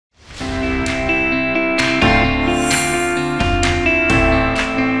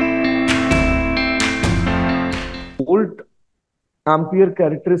ampere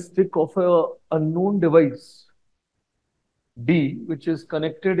characteristic of a unknown device D, which is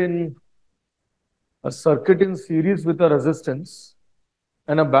connected in a circuit in series with a resistance,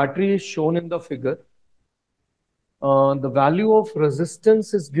 and a battery is shown in the figure. The value of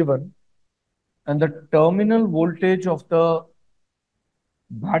resistance is given, and the terminal voltage of the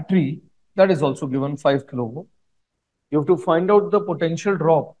battery, that is also given, 5 kilovolt. You have to find out the potential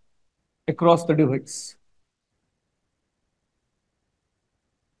drop across the device.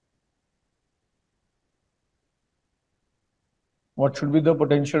 What should be the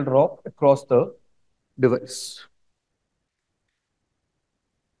potential drop across the device?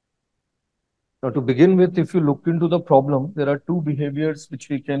 Now, to begin with, if you look into the problem, there are two behaviors which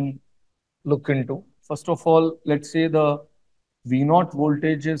we can look into. First of all, let's say the V0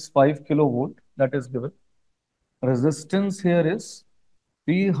 voltage is 5 kilovolt, that is given. Resistance here is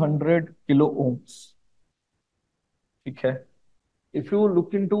 300 kilo ohms. Okay. If you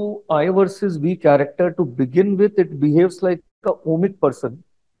look into I versus V character, to begin with, it behaves like a ohmic person,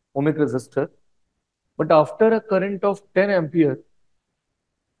 ohmic resistor. But after a current of 10 ampere,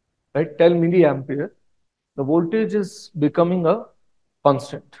 right, 10 milliampere, the voltage is becoming a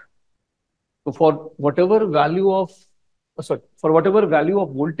constant. So for whatever value of, for whatever value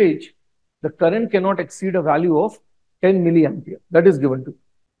of voltage, the current cannot exceed a value of 10 milliampere. That is given to.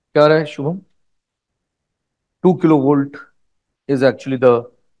 क्या है Shubham? 2 kilovolt is actually the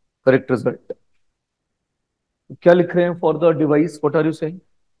correct result. क्या लिख रहे हैं for the device? What are you saying?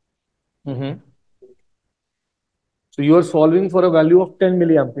 So you are solving for a value of 10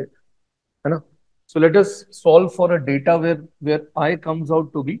 milliampere. है ना? So let us solve for a data where I comes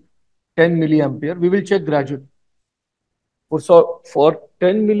out to be 10 milliampere. We will check gradually. So for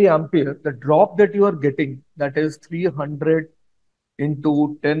 10 milliampere, the drop that you are getting, that is 300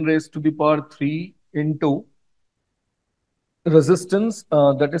 into 10 raised to the power 3 into resistance,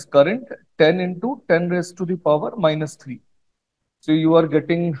 that is current, 10 into 10 raised to the power minus 3. So you are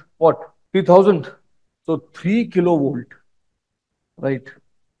getting what? 3000. So 3 kilovolt, right?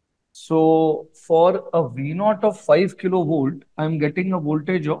 So for a V0 of 5 kilovolt, I'm getting a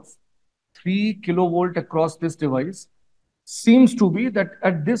voltage of 3 kilovolt across this device. Seems to be that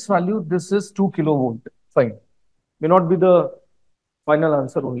at this value, this is 2 kilovolt. Fine. May not be the final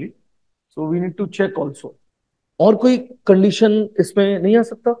answer only. So we need to check also. और कोई condition इसमें नहीं आ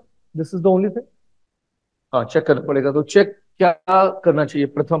सकता? This is the only thing. हाँ, check करना पड़ेगा. तो check क्या करना चाहिए?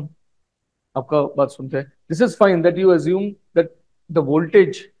 प्रथम आपका बात सुनते हैं. This is fine that you assume that the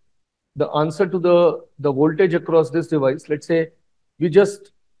voltage, the answer to the voltage across this device, let's say we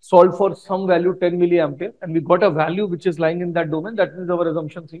just solved for some value 10 milliampere and we got a value which is lying in that domain. That means our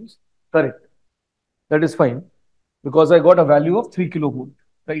assumption seems correct. That is fine because I got a value of 3 kilovolt,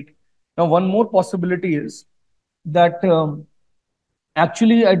 right? Now one more possibility is that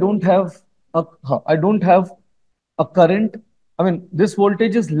actually I don't have a current. I mean, this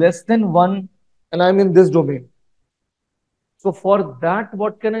voltage is less than 1 and I'm in this domain. So for that,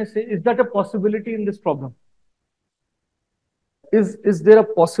 what can I say? Is that a possibility in this problem? Is there a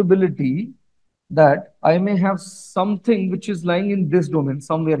possibility that I may have something which is lying in this domain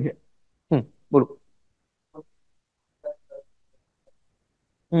somewhere here? Bolo.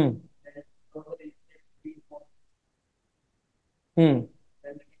 Hmm. Hmm.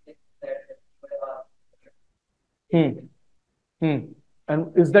 Hmm. Hmm.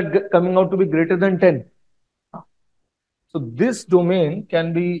 And is that coming out to be greater than 10? So this domain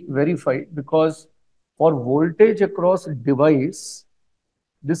can be verified because for voltage across device,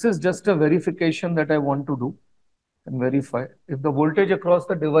 this is just a verification that I want to do and verify. If the voltage across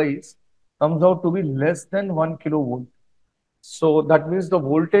the device comes out to be less than 1 kilovolt, so that means the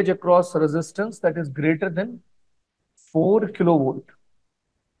voltage across resistance that is greater than 4 kilovolt.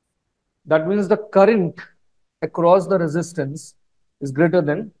 That means the current across the resistance is greater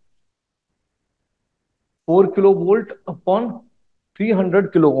than 4 kilovolt upon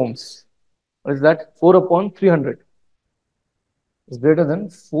 300 kilo ohms. What is that? 4 upon 300 is greater than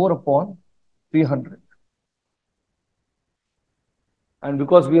 4 upon 300. And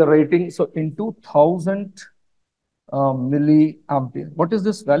because we are writing, so into 1000 milliampere. What is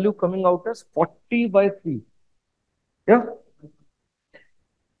this value coming out as? 40 by 3. Yeah.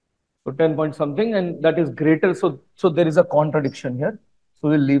 So 10 point something, and that is greater. So there is a contradiction here. So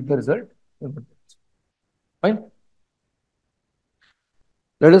we'll leave the result. Fine.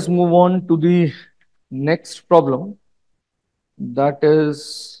 Let us move on to the next problem. That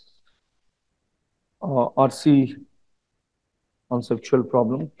is RC conceptual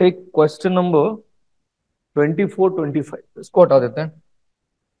problem. Take question number 24-25. इसको हटा देते हैं.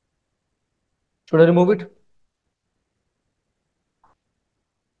 Should I remove it?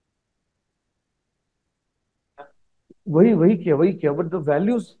 वही किया but the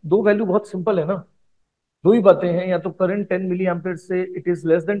values, दो value बहुत simple है ना, दो ही बातें हैं, या तो करंट 10 मिली एम्पियर से it is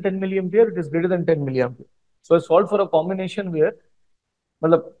less than 10 milli ampere, it is greater than 10 milli ampere. So I solve for a combination where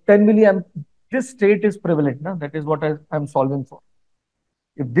मतलब 10 milli amp this state is prevalent na, that is what I'm solving for.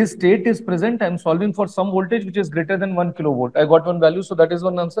 If this state is present, I'm solving for some voltage which is greater than 1 kilovolt. I got one value, so that is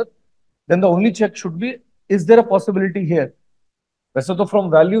one answer. Then the only check should be, is there a possibility here? वैसे तो from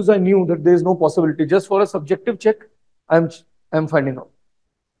values I knew that there is no possibility. Just for a subjective check, I'm finding out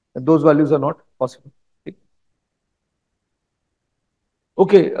that those values are not possible.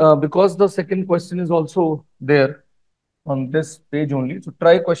 Okay, because the second question is also there on this page only. So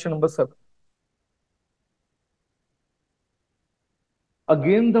try question number 7.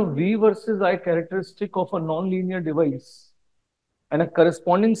 Again, the V versus I characteristic of a nonlinear device and a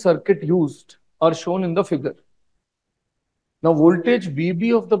corresponding circuit used are shown in the figure. Now, voltage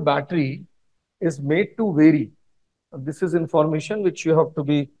VB of the battery is made to vary. This is information which you have to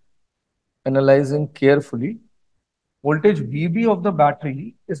be analyzing carefully. Voltage VB of the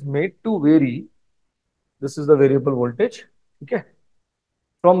battery is made to vary. This is the variable voltage, okay,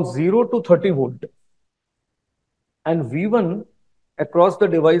 from 0 to 30 volt. And V1 across the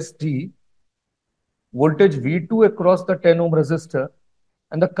device D, voltage V2 across the 10 ohm resistor,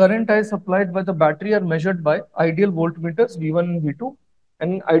 and the current I supplied by the battery are measured by ideal voltmeters V1 and V2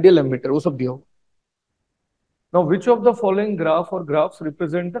 and ideal ammeter. वो सब दिया हो. Now, which of the following graph or graphs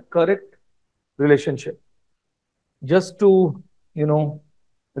represent the correct relationship? Just to,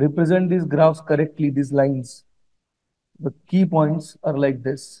 represent these graphs correctly, these lines, the key points are like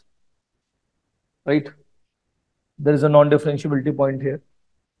this, right? There is a non-differentiability point here.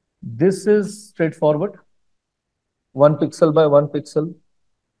 This is straightforward, 1 pixel by 1 pixel.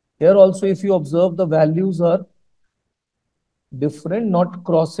 Here also, if you observe, the values are different, not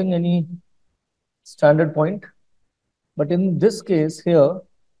crossing any standard point. But in this case here,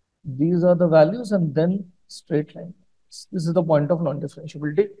 these are the values and then straight line. This is the point of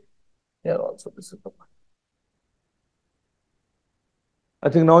non-differentiability. Here also, this is the point. I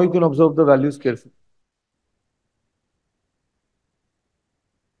think now you can observe the values carefully.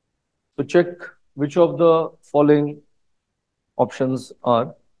 So check which of the following options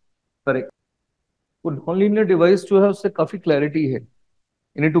are correct. तो nonlinear device जो है उससे काफी clarity है.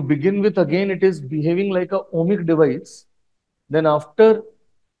 You need to begin with, again, it is behaving like a ohmic device. Then after,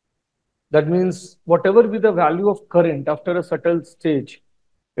 that means whatever be the value of current after a certain stage,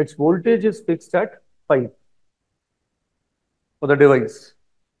 its voltage is fixed at 5 for the device.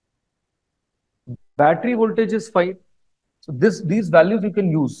 Battery voltage is 5. So these values you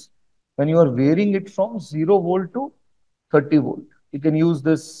can use when you are varying it from 0 volt to 30 volt. You can use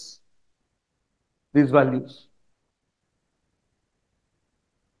these values.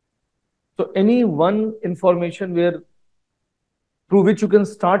 So any one information through which you can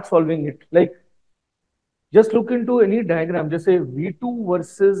start solving it, like just look into any diagram, just say V2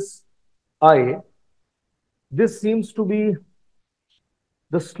 versus I. This seems to be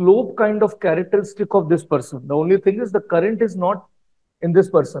the slope kind of characteristic of this person. The only thing is the current is not in this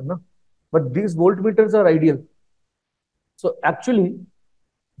person, no? But these voltmeters are ideal. So actually,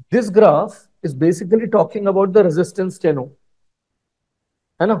 this graph is basically talking about the resistance 10 ohm.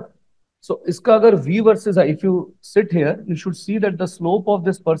 है ना? So iska agar V versus I, if you sit here, you should see that the slope of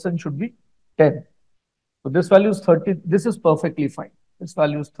this person should be 10. So this value is 30. This is perfectly fine. This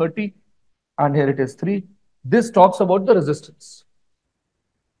value is 30 and here it is 3. This talks about the resistance.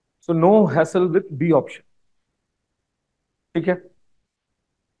 So no hassle with B option. Okay.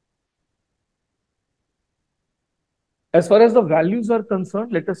 As far as the values are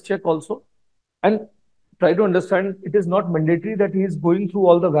concerned, let us check also and try to understand. It is not mandatory that he is going through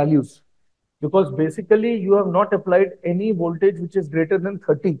all the values, because basically you have not applied any voltage which is greater than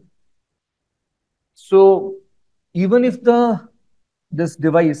 30. So even if this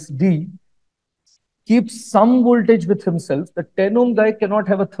device D keeps some voltage with himself, the 10 ohm guy cannot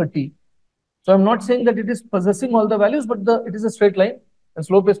have a 30. So I'm not saying that it is possessing all the values, but it is a straight line and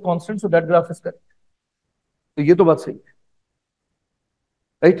slope is constant, so that graph is correct. So ये तो बात सही है,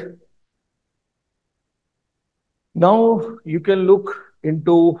 right? Now you can look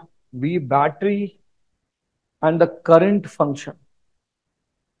into V battery and the current function,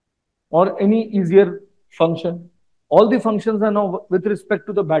 or any easier function. All the functions are now with respect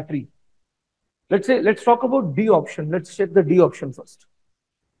to the battery. Let's talk about D option. Let's check the D option first.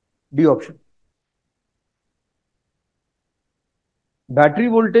 D option. Battery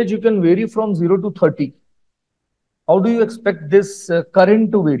voltage you can vary from 0 to 30. How do you expect this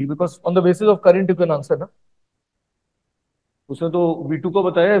current to vary? Because on the basis of current you can answer, ना? उसने तो V2 को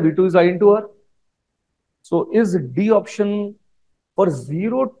बताया, V2 is I into R. So is D option for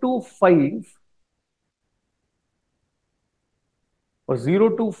 0 to 5 or 0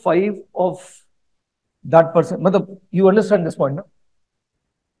 to 5 of that person? You understand this point, no?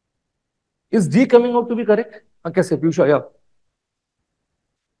 Is D coming out to be correct? कैसे Piyusha, yeah.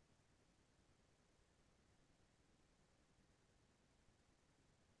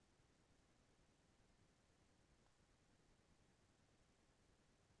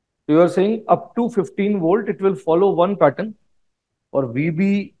 So you are saying up to 15 volt it will follow one pattern, और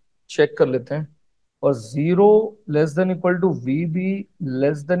VB check कर लेते हैं, और 0 less than equal to VB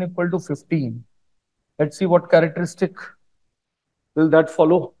less than equal to 15. Let's see what characteristic will that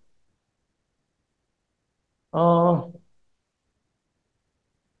follow.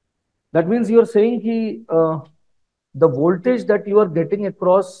 That means you are saying कि the voltage that you are getting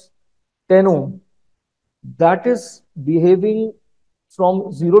across 10 ohm, that is behaving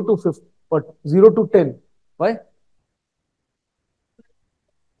from 0 to 50, but 0 to 10. Why?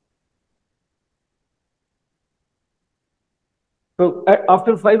 So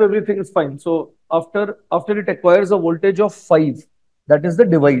after 5, everything is fine. So after it acquires a voltage of 5, that is the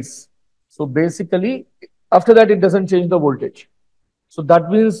device. So basically, after that, it doesn't change the voltage. So that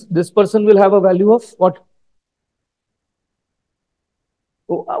means this person will have a value of what?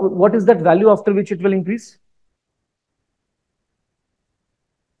 So, what is that value after which it will increase?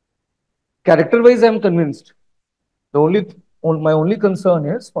 Character-wise, I am convinced. My only concern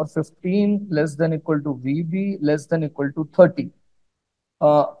is for 15 less than equal to VB less than equal to 30.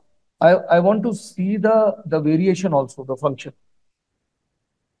 I want to see the variation also, the function.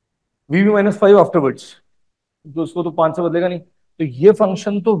 VB minus 5 afterwards. तो उसको तो 5 से बदलेगा नहीं, तो ये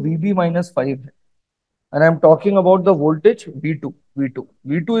function तो VB minus 5 है, and I'm talking about the voltage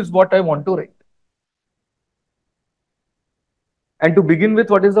V2 is what I want to write. And to begin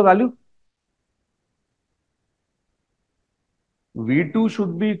with, what is the value? V2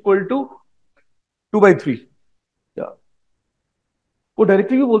 should be equal to 2/3. Yeah. वो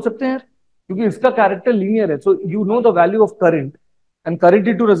डायरेक्टली भी बोल सकते हैं यार, क्योंकि इसका कैरेक्टर लीनियर है. So you know the value of current, and current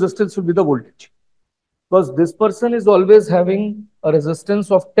into resistance should be the voltage. Because this person is always having a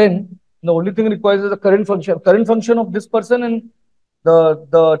resistance of 10. The only thing requires is the current function. Current function of this person and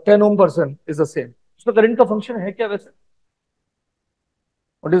the 10 ohm person is the same. उसका current का function है क्या वैसे?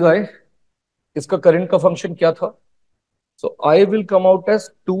 What is I? इसका current का function क्या था? So I will come out as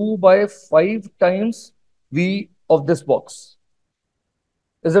 2/5 times V of this box.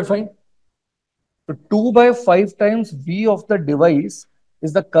 Is that fine? So 2/5 times V of the device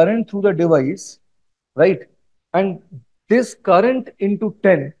is the current through the device, right? And this current into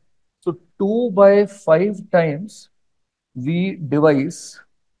 10. So 2/5 times V device.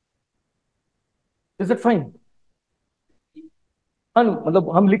 Is that fine? हाँ, मतलब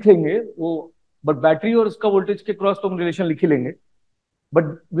हम लिख लेंगे वो, but battery और उसका voltage के cross तो हम रिलेशन लिख ही लेंगे. But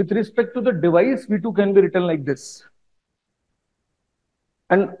with respect to the device V2 can be written like this.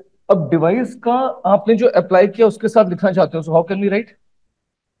 And अब डिवाइस का आपने जो अप्लाई किया उसके साथ लिखना चाहते हो, so how can we write?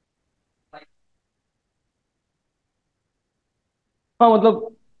 हाँ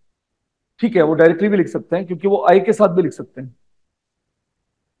मतलब ठीक है, वो डायरेक्टली भी लिख सकते हैं क्योंकि वो आई के साथ भी लिख सकते हैं.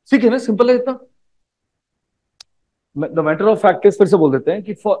 ठीक है ना, सिंपल है इतना. The matter of fact is, फिर से बोल देते हैं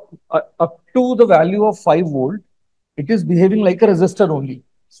कि for up to the value of 5 volt it is behaving like a resistor only.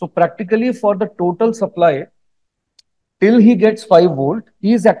 So practically for the total supply till he gets 5 volt,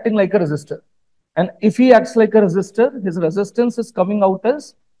 he is acting like a resistor. And if he acts like a resistor, his resistance is coming out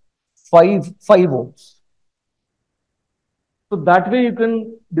as 5 ohms. So that way you can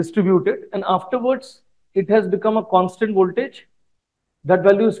distribute it, and afterwards it has become a constant voltage. That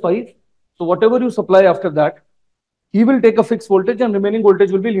value is 5. So whatever you supply after that, he will take a fixed voltage and remaining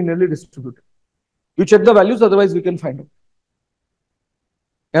voltage will be linearly distributed. You check the values, otherwise we can find out.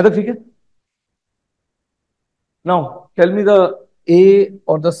 Yeah, ठीक है? Now, tell me the A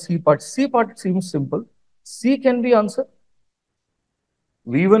or the C part. C part seems simple. C can be answered.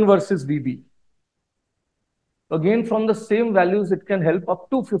 V1 versus VB. Again, from the same values, it can help up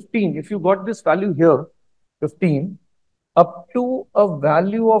to 15. If you got this value here, 15, up to a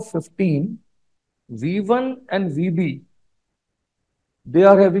value of 15, V1 and VB, they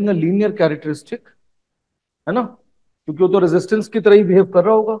are having a linear characteristic. है ना? क्योंकि वो तो resistance की तरह ही behave कर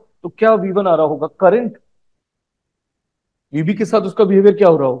रहा होगा, तो क्या V1 आ रहा होगा? करंट VB के साथ उसका बिहेवियर क्या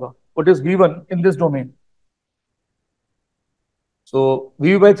हो रहा होगा? What is V1 in this domain? So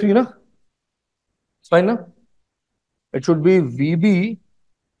VB/3 ना? It's fine ना? It should be VB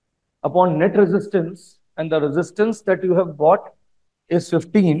upon net resistance, and the resistance that you have bought is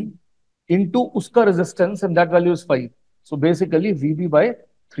 15 into उसका resistance, and that value is 5. So basically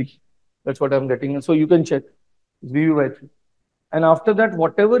VB/3. That's what I'm getting. And so you can check VB by 3. And after that,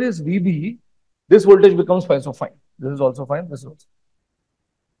 whatever is VB, this voltage becomes fine. So fine. This is also fine. This is also.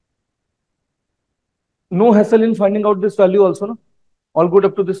 No hassle in finding out this value also, no? All good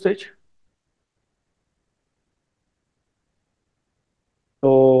up to this stage.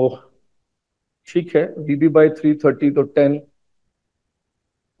 So, ठीक है, VB by 330 to 10.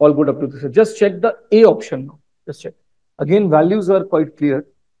 All good up to this. Just check the A option now. Just check. Again, values are quite clear.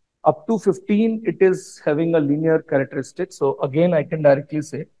 Up to 15, it is having a linear characteristic. So again, I can directly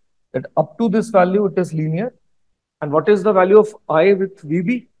say that up to this value, it is linear. And what is the value of I with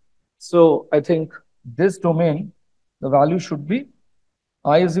VB? So I think this domain, the value should be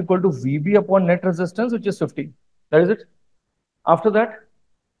I is equal to VB upon net resistance, which is 15. That is it. After that,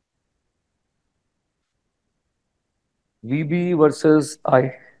 VB versus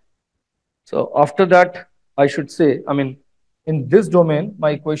I. So after that, I should say, I mean, in this domain,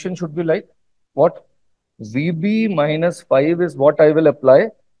 my equation should be like what? VB minus 5 is what I will apply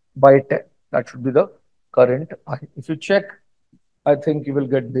by 10. That should be the current I. If you check, I think you will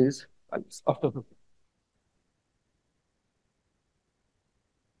get these values after 50.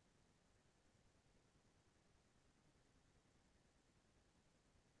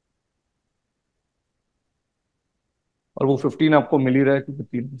 और वो 15 आपको मिल ही रहा है क्योंकि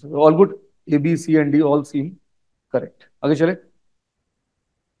 3 all good A B C and D all seam correct आगे चले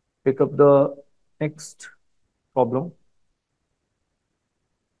pick up the next problem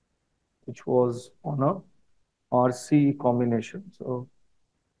which was on a RC combination. So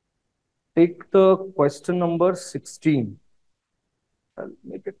take the question number 16. I'll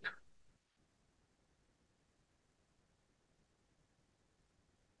make it.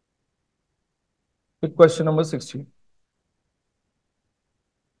 Pick question number 16.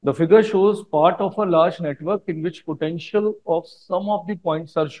 The figure shows part of a large network in which potential of some of the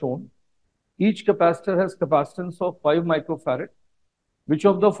points are shown. Each capacitor has capacitance of 5 microfarad. Which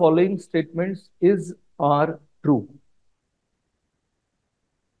of the following statements are true?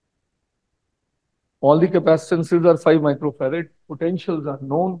 All the capacitances are 5 microfarad. Potentials are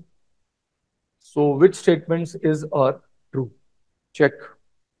known. So which statements are true? Check.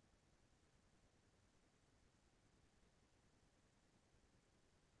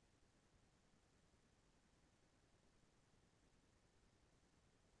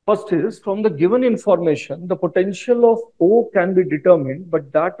 First is, from the given information, the potential of O can be determined, but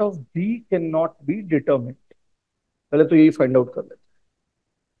that of B cannot be determined. पहले तो यही find out कर लेते.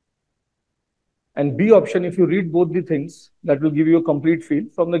 And B option, if you read both the things, that will give you a complete feel.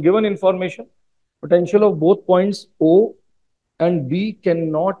 From the given information, potential of both points O and B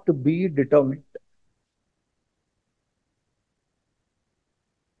cannot be determined.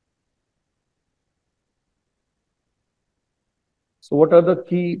 So what are the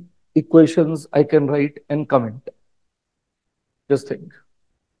key equations I can write and comment? Just think.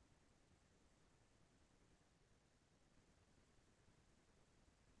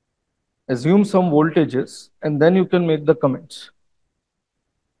 Assume some voltages and then you can make the comments.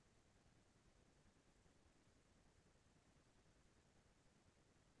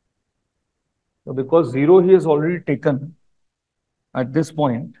 So because 0 he has already taken at this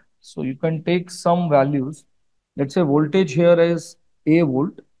point, so you can take some values. Let's say voltage here is A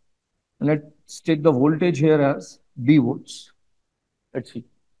volt, and let's take the voltage here as B volts. Let's see.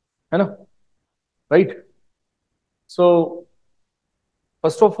 Right? So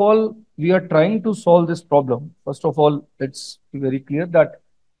first of all, we are trying to solve this problem. First of all, let's be very clear that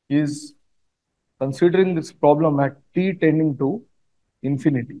he is considering this problem at t tending to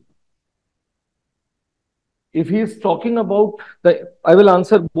infinity. If he is talking about I will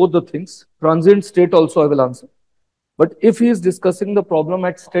answer both the things. Transient state also I will answer. But if he is discussing the problem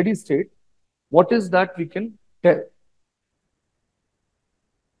at steady state, what is that we can tell?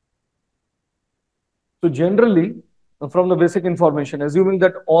 So generally, from the basic information, assuming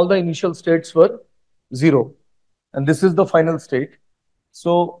that all the initial states were 0, and this is the final state.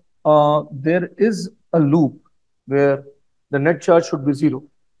 So there is a loop where the net charge should be 0.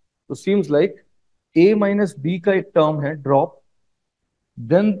 So seems like A minus B का एक term है drop.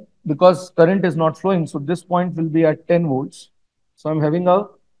 Then because current is not flowing, so this point will be at 10 volts. So I'm having a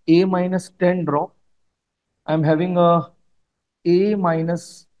A minus 10 drop. I'm having a A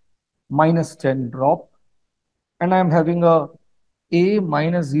minus 10 drop. And I'm having a A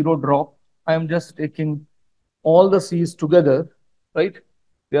minus 0 drop. I'm just taking all the C's together, right?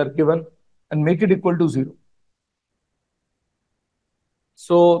 They are given and make it equal to 0.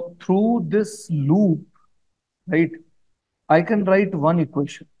 So through this loop, right, I can write one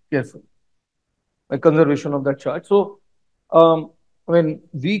equation carefully by conservation of that charge. So I mean,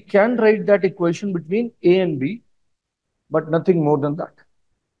 we can write that equation between A and B, but nothing more than that.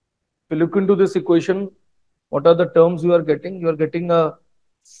 If you look into this equation, what are the terms you are getting? You are getting a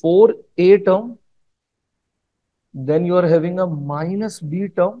 4A term, then you are having a minus B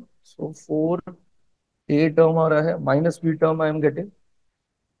term. So 4A term or a minus B term I am getting.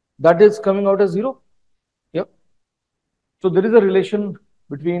 That is coming out as 0. Yep. So there is a relation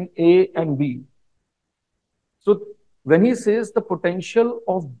between A and B. So when he says the potential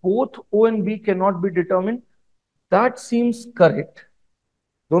of both O and B cannot be determined, that seems correct.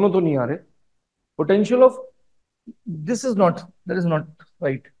 दोनों तो नहीं आ रहे. Potential of this is not, that is not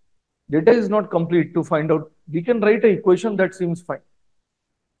right. Data is not complete to find out. We can write an equation that seems fine.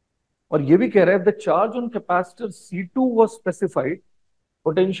 और ये भी कह रहा है, if the charge on capacitor C2 was specified,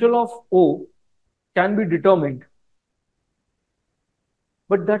 potential of O can be determined.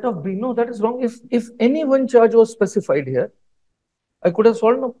 But that of B, no, that is wrong. If any one charge was specified here, I could have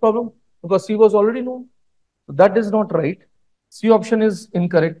solved no problem because C was already known. So that is not right. C option is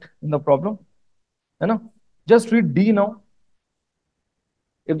incorrect in the problem. You know? Just read D now.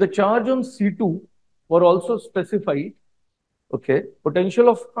 If the charge on C2 were also specified, okay, potential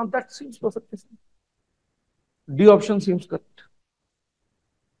of, that seems perfectly fine. D option seems correct.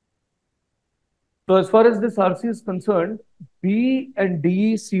 So as far as this RC is concerned, B and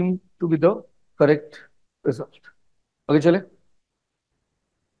D seem to be the correct result. Okay, chale?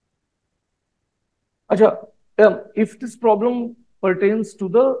 Acha, if this problem pertains to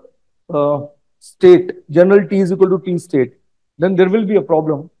the state, general T is equal to T state, then there will be a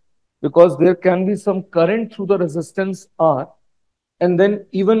problem because there can be some current through the resistance R, and then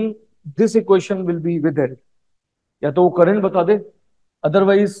even this equation will be withheld. या तो वो current बता दे,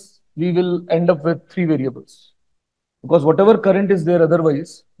 otherwise we will end up with 3 variables. Because whatever current is there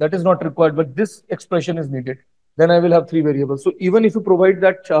otherwise, that is not required, but this expression is needed. Then I will have 3 variables. So even if you provide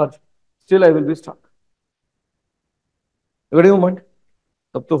that charge, still I will be stuck. Everybody moment?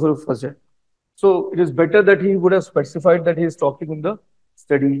 तब तो फिर फंस जाए. So it is better that he would have specified that he is talking in the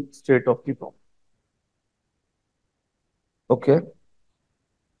steady state of the problem. Okay.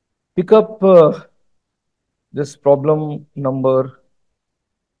 Pick up this problem number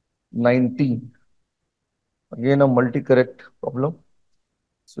 19. Again, a multi-correct problem.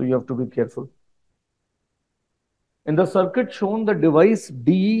 So you have to be careful. In the circuit shown, the device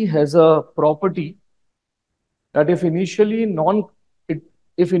D has a property that if initially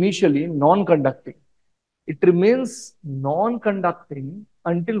non-conducting, it remains non-conducting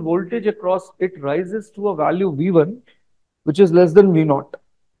until voltage across it rises to a value V1, which is less than V0.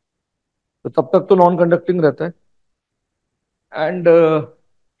 So तब तक तो non-conducting रहता है. And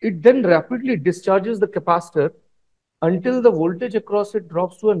it then rapidly discharges the capacitor until the voltage across it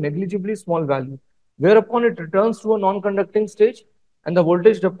drops to a negligibly small value, whereupon it returns to a non-conducting stage and the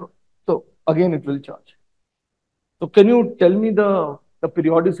voltage, so again it will charge. So can you tell me the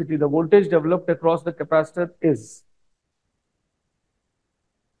periodicity, the voltage developed across the capacitor is?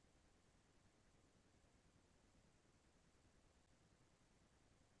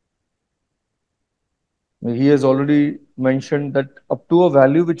 He has already mentioned that up to a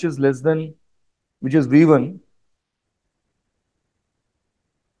value which is less than, which is V1,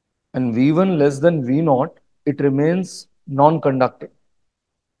 and V1 less than V0, it remains non-conducting.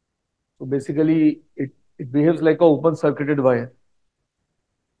 So basically, it behaves like an open circuited wire.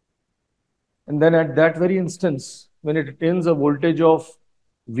 And then at that very instance, when it attains a voltage of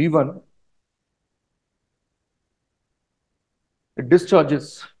V1, it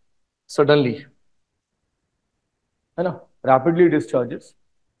discharges suddenly. Rapidly discharges,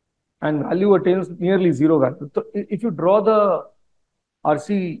 and value attains nearly 0 value. So if you draw the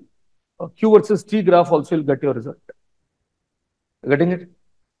RC Q versus T graph, also you'll get your result. Getting it?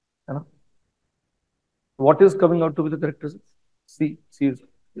 What is coming out to be the correct result? C is,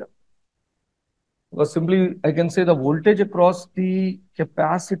 yeah. Because simply I can say the voltage across the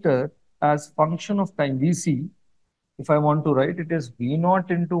capacitor as function of time, Vc, if I want to write, it is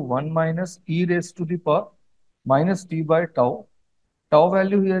V0 into 1 minus e raised to the power minus t by tau. Tau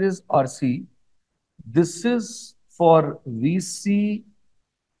value here is RC. This is for Vc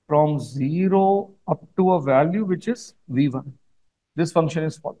from 0 up to a value which is V1. This function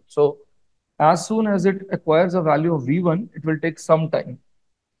is followed. So as soon as it acquires a value of V1, it will take some time.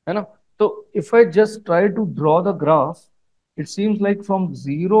 So if I just try to draw the graph, it seems like from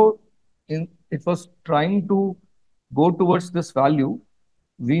 0, it was trying to go towards this value,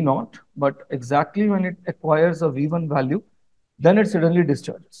 V0, but exactly when it acquires a V1 value, then it suddenly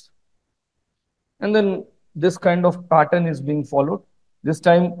discharges. And then this kind of pattern is being followed. This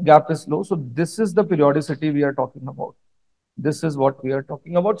time gap is low. So this is the periodicity we are talking about. This is what we are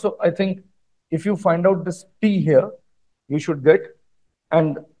talking about. So I think if you find out this T here, you should get,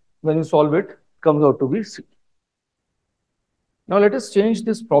 and when you solve it, comes out to be C. Now let us change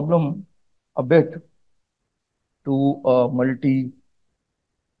this problem a bit to a multi-correct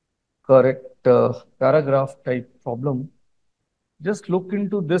paragraph type problem. Just look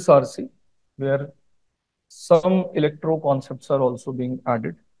into this RC where some electro concepts are also being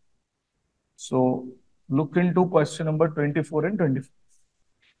added. So look into question number 24 and 25.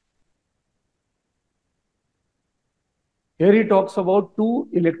 Here he talks about two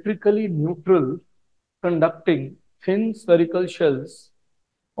electrically neutral conducting thin spherical shells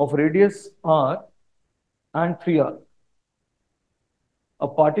of radius r and 3r. A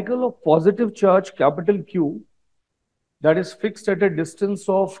particle of positive charge capital Q that is fixed at a distance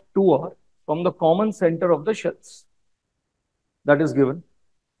of 2r from the common center of the shells. That is given.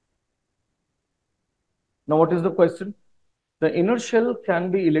 Now what is the question? The inner shell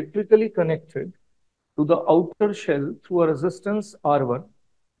can be electrically connected to the outer shell through a resistance R1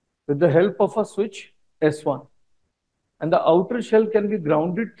 with the help of a switch S1. And the outer shell can be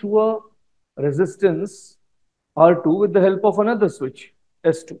grounded through a resistance R2 with the help of another switch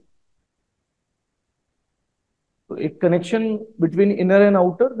S2. So a connection between inner and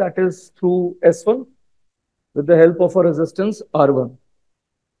outer, that is through S1 with the help of a resistance R1.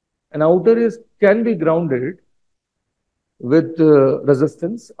 And outer can be grounded with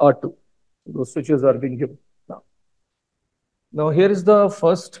resistance R2. Those switches are being given now. Now here is the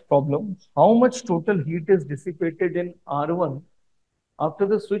first problem. How much total heat is dissipated in R1 after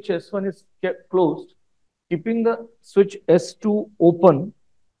the switch S1 is kept closed, keeping the switch S2 open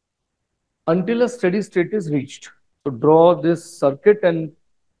until a steady state is reached? So draw this circuit and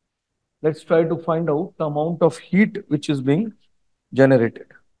let's try to find out the amount of heat which is being generated.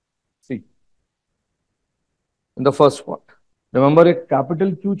 See, in the first part. Remember, a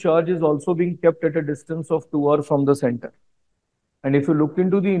capital Q charge is also being kept at a distance of 2r from the center. And if you look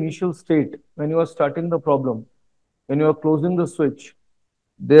into the initial state, when you are starting the problem, when you are closing the switch,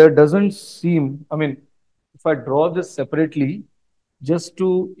 there doesn't seem, I mean, if I draw this separately, just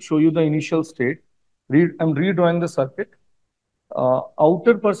to show you the initial state, I'm redrawing the circuit.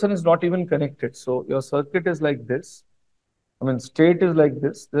 Outer person is not even connected. So your circuit is like this. I mean, state is like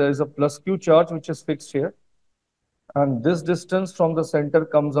this. There is a plus Q charge which is fixed here. And this distance from the center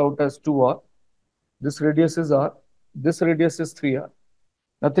comes out as 2r. This radius is r. This radius is 3r.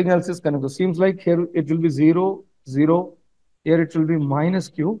 Nothing else is connected. Seems like here it will be 0, 0. Here it will be minus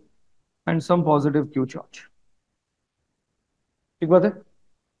q and some positive q charge.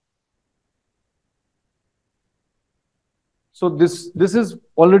 So this is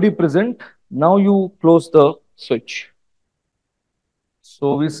already present. Now you close the switch.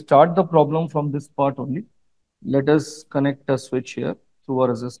 So we start the problem from this part only. Let us connect a switch here through a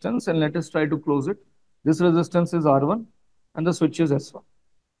resistance and let us try to close it. This resistance is R1 and the switch is S1.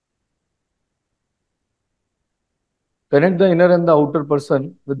 Connect the inner and the outer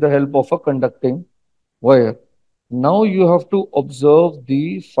person with the help of a conducting wire. Now you have to observe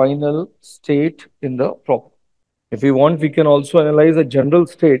the final state in the problem. If we want, we can also analyze a general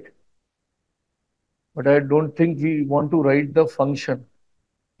state, but I don't think we want to write the function.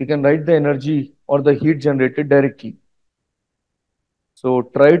 We can write the energy or the heat generated directly. So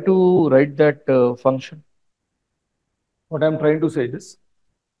try to write that function. What I'm trying to say is,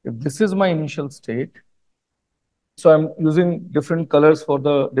 if this is my initial state, so I'm using different colors for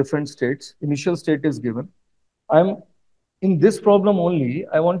the different states. Initial state is given. I'm in this problem only,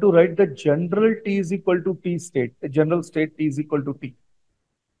 I want to write the general T is equal to T state, the general state T is equal to T.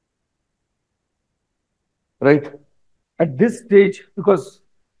 Right? At this stage, because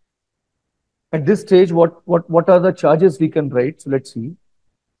at this stage, what are the charges we can write? So let's see.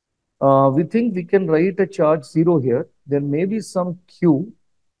 We think we can write a charge 0 here. There may be some Q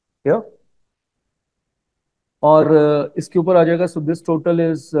here. और इसके ऊपर आ जाएगा. So this total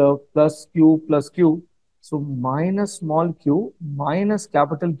is plus Q. So minus small q minus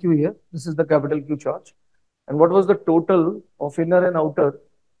capital Q here. This is the capital Q charge. And what was the total of inner and outer?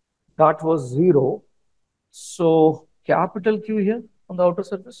 That was 0. So capital Q here on the outer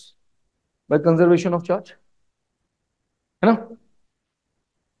surface by conservation of charge.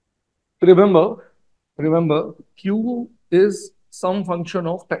 Remember, Q is some function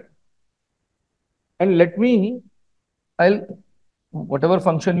of time. And let me, whatever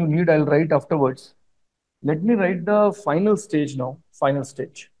function you need, I'll write afterwards. Let me write the final stage now, final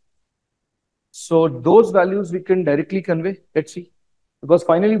stage. So those values we can directly convey, let's see. Because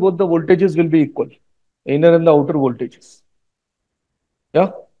finally both the voltages will be equal, inner and the outer voltages.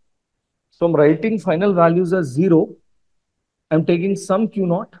 Yeah. So I'm writing final values as 0 I am taking some Q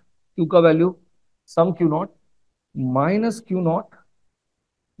not, Q का value some Q not minus q naught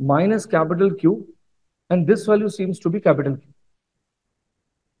minus capital Q, and this value seems to be capital Q,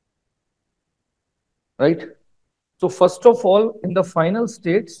 right? So first of all, in the final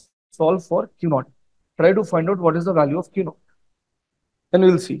state, solve for Q naught. Try to find out what is the value of Q naught. Then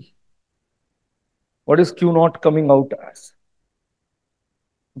we'll see what is Q naught coming out as.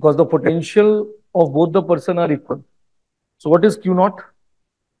 Because the potential of both the person are equal. So what is Q naught?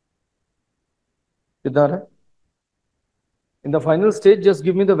 In the final state, just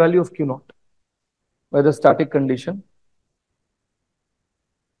give me the value of Q naught by the static condition.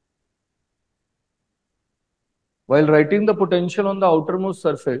 While writing the potential on the outermost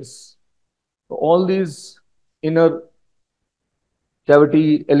surface, all these inner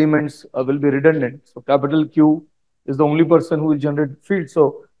cavity elements will be redundant. So capital Q is the only person who will generate field.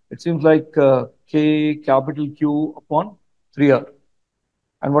 So it seems like K capital Q upon 3R.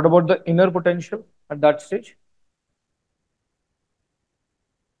 And what about the inner potential at that stage?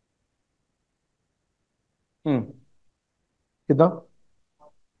 कितना?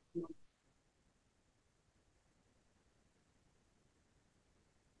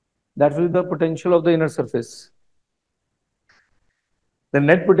 That will be the potential of the inner surface. The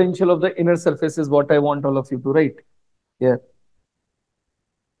net potential of the inner surface is what I want all of you to write. Yeah.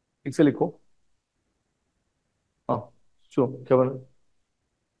 ठीक से लिखो. हाँ, sure. क्या बोला?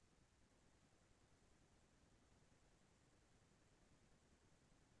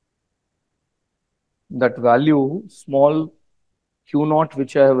 That value, small q naught,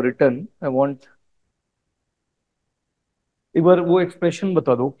 which I have written, I want. एक बार वो expression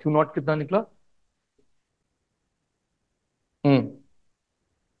बता दो, q naught कितना निकला?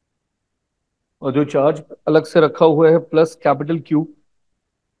 और जो चार्ज अलग से रखा हुआ है प्लस कैपिटल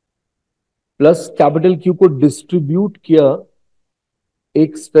क्यू को डिस्ट्रीब्यूट किया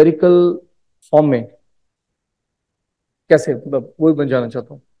एक स्फेरिकल फॉर्म में, कैसे, मतलब वही बन जाना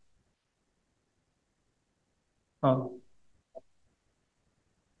चाहता हूँ. हाँ,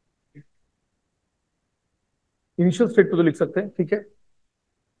 इनिशियल स्टेट पे तो लिख सकते हैं, ठीक है.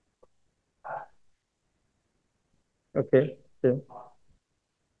 ओके,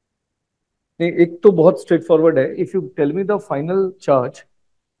 नहीं, एक तो बहुत स्ट्रेट फॉरवर्ड है. If you tell me the final charge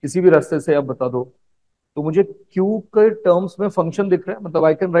किसी भी रास्ते से आप बता दो, तो मुझे Q के टर्म्स में फंक्शन दिख रहा है, मतलब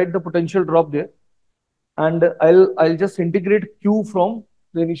I can write the potential drop there and I'll just integrate Q from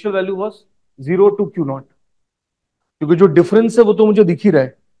the initial value was 0 to Q naught, क्योंकि जो डिफरेंस है वो तो मुझे दिख ही रहा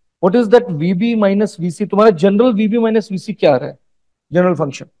है. What is that VB minus VC? तुम्हारा जनरल VB माइनस VC क्या आ रहा है, general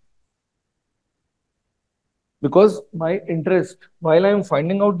function? Because my interest, while I am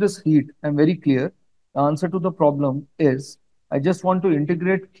finding out this heat, I'm very clear. The answer to the problem is I just want to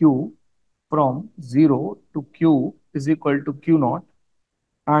integrate Q from 0 to Q is equal to Q naught.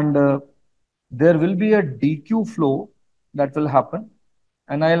 And there will be a dq flow that will happen.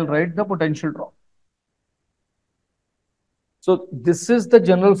 And I'll write the potential drop. So this is the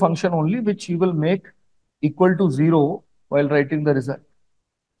general function only, which you will make equal to 0 while writing the result.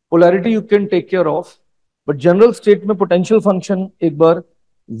 Polarity you can take care of. But general state में potential function एक बार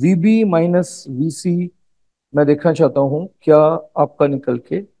VB minus VC मैं देखना चाहता हूं क्या आपका निकल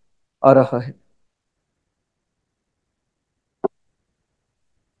के आ रहा है.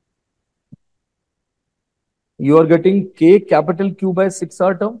 You are getting K capital Q by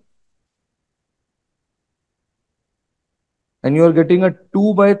 6R term and you are getting a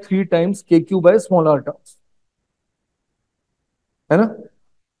 2 by 3 times KQ by small r terms, है ना?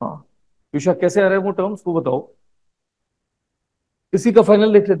 हाँ, विशा कैसे आ रहा है वो टर्म्स को बताओ. इसी का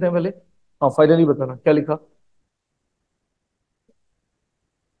फाइनल लिख लेते हैं पहले. हाँ, फाइनल ही बताना क्या लिखा.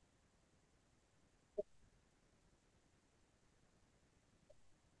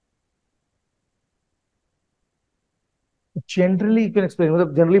 जनरली यू कैन एक्सप्लेन,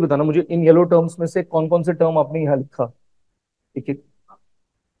 मतलब जनरली बताना मुझे इन येलो टर्म्स में से कौन कौन से टर्म आपने यहाँ लिखा. एक एक.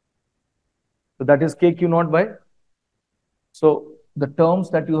 So that is KQ naught by. So the terms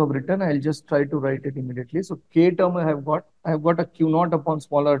that you have written, I'll just try to write it immediately. So K term I have got a Q naught upon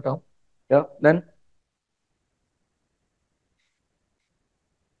smaller term. Yeah. Then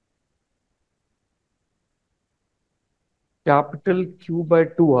capital Q by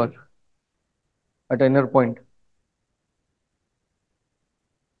 2R at inner point.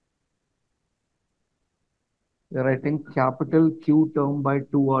 You're writing capital Q term by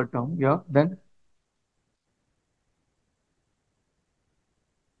 2R term. Yeah. Then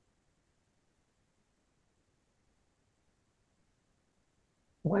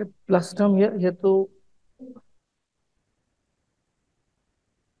why plus term here? ये तो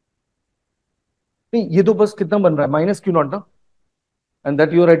नहीं, ये तो बस कितना बन रहा है, माइनस क्यू नॉट ना. and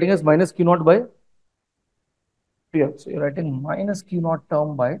that you are writing as minus q naught by 3r. So you're writing minus q naught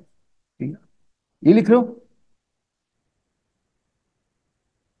term by 3r. ये लिख रहे हो?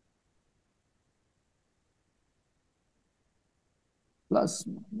 Plus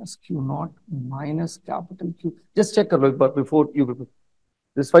minus Q not minus capital Q. Just check कर लो एक बार before you prepare.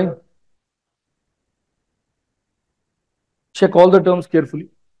 This fine. Check all the terms carefully.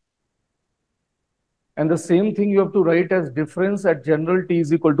 And the same thing you have to write as difference at general t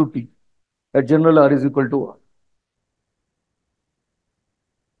is equal to t, at general r is equal to r.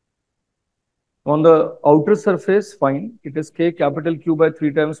 On the outer surface, fine, it is k capital Q by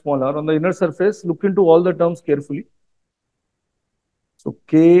 3 times small r. On the inner surface, look into all the terms carefully. So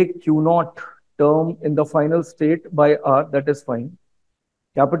k Q naught term in the final state by r, that is fine.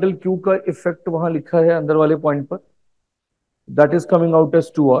 Capital Q का effect वहां लिखा है अंदर वाले point पर, that is coming out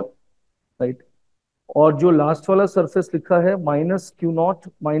as 2r, right? और जो last वाला सरफेस लिखा है minus Q not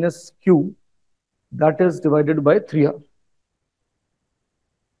minus Q, that is divided by 3r.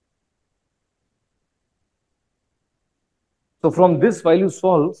 So from this, while you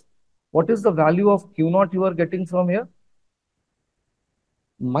solve, what is the value of q naught you are getting from here?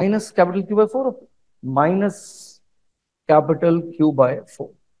 Minus capital Q by 4, minus capital Q by 4.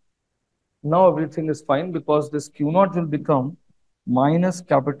 Now everything is fine because this q naught will become minus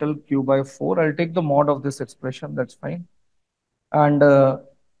capital Q by 4. I'll take the mod of this expression, that's fine. And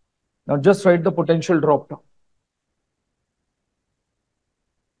now just write the potential drop down.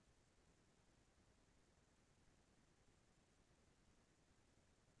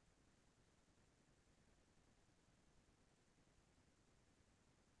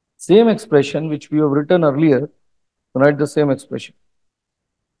 Same expression which we have written earlier, write the same expression.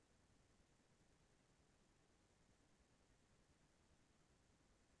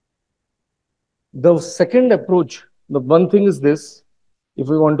 The second approach, the one thing is this, if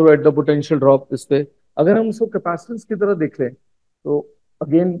we want to write the potential drop this way, अगर हम इसको capacitance की तरह देख लें, तो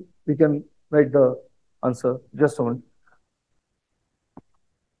again we can write the answer. Just a moment.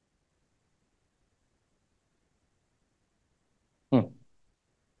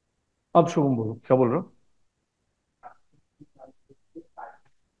 अब शुभम बोलो, क्या बोल रहे हो?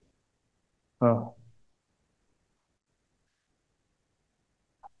 हाँ,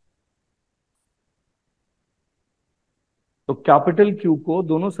 तो कैपिटल क्यू को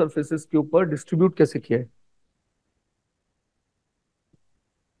दोनों सरफेसेस के ऊपर डिस्ट्रीब्यूट कैसे किया है?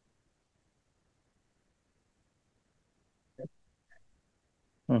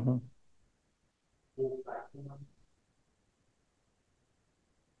 हम्म.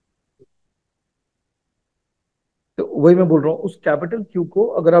 तो वही मैं बोल रहा हूँ, उस कैपिटल क्यू को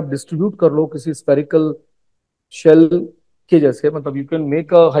अगर आप डिस्ट्रीब्यूट कर लो किसी स्फेरिकल शेल के जैसे, मतलब you can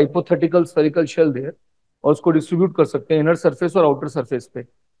make a hypothetical spherical shell there और उसको डिस्ट्रीब्यूट कर सकते हैं इनर सरफेस और आउटर सरफेस पे,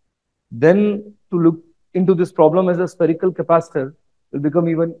 then to look into this problem as a spherical capacitor will become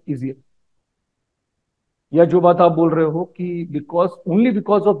even easier. या जो बात आप बोल रहे हो कि because only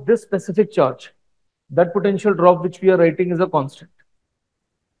because of this specific charge that potential drop which we are writing is a constant,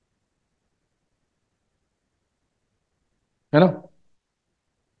 है ना?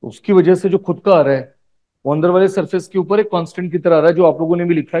 तो उसकी वजह से जो खुद का आ रहा है वो अंदर वाले सरफेस के ऊपर एक कांस्टेंट की तरह आ रहा है, जो आप लोगों ने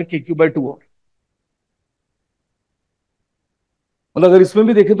भी लिखा है KQ/2 और मतलब अगर इसमें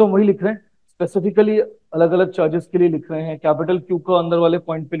भी देखें तो हम वही लिख रहे हैं, स्पेसिफिकली अलग अलग चार्जेस के लिए लिख रहे हैं. कैपिटल क्यू का अंदर वाले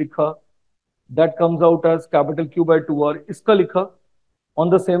पॉइंट पे लिखा, that comes out as capital Q/2 और इसका लिखा on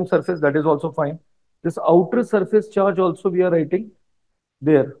the same surface, that is also fine. This outer surface charge also we are writing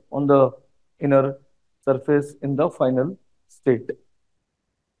there on the inner surface in the final state.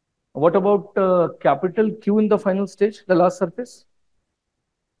 What about capital Q in the final stage, the last surface?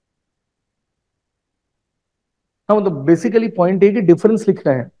 हाँ, मतलब basically point है कि difference लिख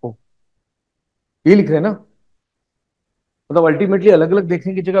रहे हैं वो, ये लिख रहे हैं ना. मतलब अल्टीमेटली अलग अलग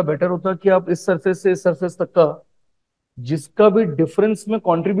देखने की जगह बेटर होता है कि आप इस सरफेस से इस सरफेस तक का जिसका भी डिफरेंस में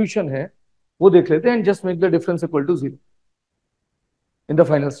कंट्रीब्यूशन है वो देख लेते हैं and just make the difference equal to 0 in the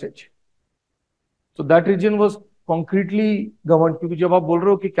final stage. So that region was concretely governed, क्योंकि जब आप बोल रहे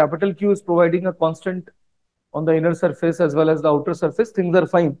हो कि capital Q is providing a constant on the inner surface as well as the outer surface, things are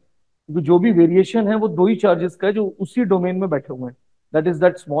fine. क्योंकि जो भी वेरिएशन है वो दो ही चार्जेस का है जो उसी डोमेन में बैठे हुए हैं, that is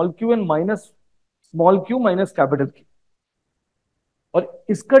that small q and minus small q minus capital Q. और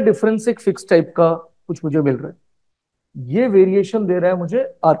इसका डिफरेंस एक फिक्स टाइप का कुछ मुझे मिल रहा है, ये वेरिएशन दे रहा है मुझे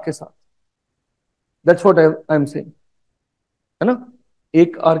r के साथ. That's what I am saying, है ना?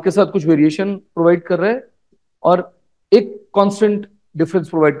 एक r के साथ कुछ वेरिएशन प्रोवाइड कर रहा है और एक कांस्टेंट डिफरेंस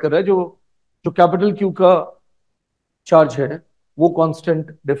प्रोवाइड कर रहा है, जो जो कैपिटल Q का चार्ज है वो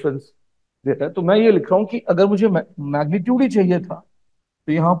कांस्टेंट डिफरेंस देता है. तो मैं ये लिख रहा हूं कि अगर मुझे मैग्नीट्यूड ही चाहिए था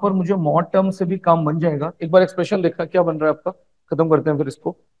तो यहाँ पर मुझे मॉड टर्म से भी काम बन जाएगा। एक बार एक्सप्रेशन देखा क्या बन रहा है आपका, खत्म करते हैं फिर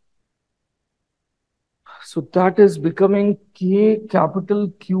इसको। So that is becoming K capital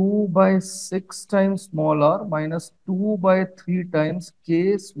Q by 6 times small r minus 2 by 3 times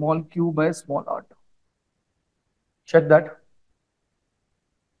K small q by small r. Check that.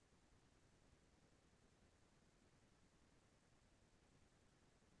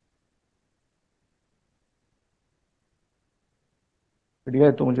 बढ़िया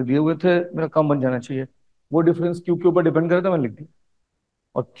है, तो मुझे दिए हुए थे, मेरा काम बन जाना चाहिए। वो डिफरेंस Q के ऊपर डिपेंड करे तो मैंने लिख दिया।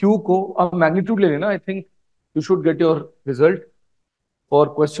 और Q को आप मैग्नीट्यूड ले लेना। I think you should get your result for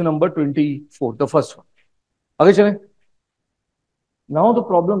question number 24, the first one. आगे चलें। Now the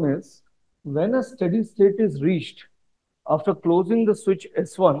problem is when a steady state is reached after closing the switch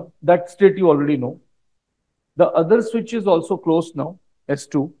S1, that state you already know. The other switch is also closed now,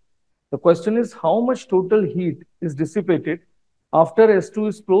 S2. The question is how much total heat is dissipated after S2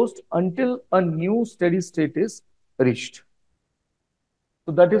 is closed until a new steady state is reached.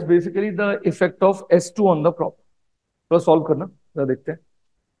 So that is basically the effect of S2 on the problem. तो solve करना, जरा देखते हैं।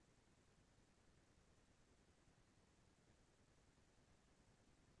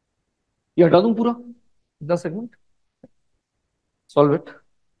 ये हटा दूं पूरा, the segment. Solve it.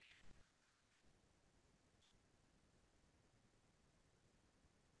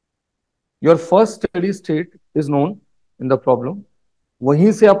 Your first steady state is known in the problem.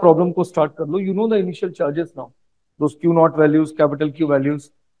 वहीं से आप प्रॉब्लम को स्टार्ट कर लो। You know the initial charges now, those Q not values, capital Q values.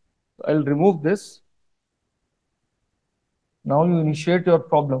 I will remove this. Now you initiate your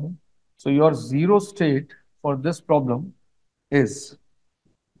problem. So your zero state for this problem is,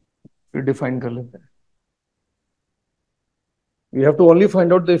 फिर define कर लेते हैं। We have to only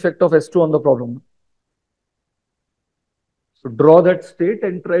find out the effect of S2 on the problem. So draw that state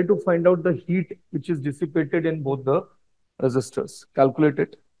and try to find out the heat which is dissipated in both the resistors. Calculate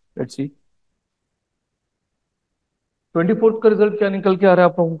it. Let's see. 24th का result क्या निकल के आ रहा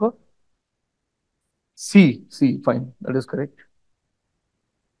है आप लोगों का? C, fine. That is correct.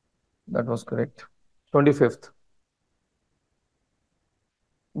 That was correct. 25th.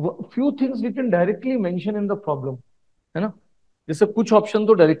 Few things we can directly mention in the problem, है ना? जैसे कुछ ऑप्शन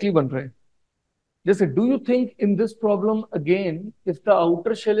तो डायरेक्टली बन रहे हैं। जैसे do you think in this problem again if the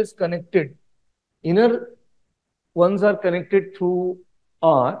outer shell is connected, inner ones are connected through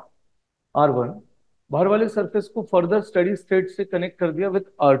R1, बाहर वाले सरफेस को फर्दर स्टेडी स्टेट से कनेक्ट कर दिया with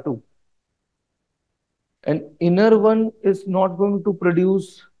R2, and inner one is not going to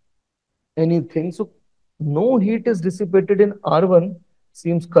produce anything, so no heat is dissipated in R1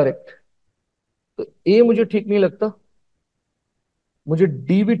 seems correct. तो A मुझे ठीक नहीं लगता, मुझे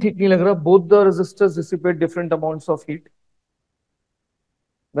D भी ठीक नहीं लग रहा। both the resistors dissipate different amounts of heat,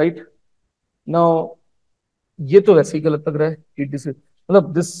 right? Now ये तो वैसे ही गलत लग रहा है, heat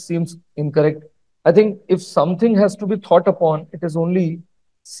मतलब this seems incorrect. I think if something has to be thought upon, it is only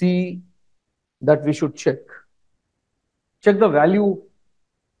C that we should check. Check the value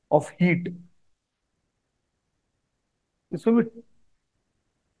of heat. This will be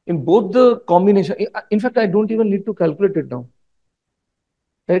in both the combination. In fact, I don't even need to calculate it now.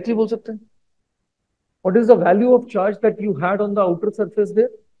 Directly बोल सकते हैं. What is the value of charge that you had on the outer surface there?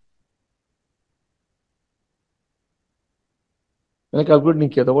 मैंने calculate नहीं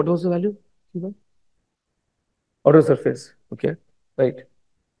किया था. What was the value? Outer surface. Okay, right.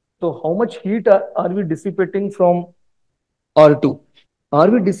 So how much heat are we dissipating from R2? Are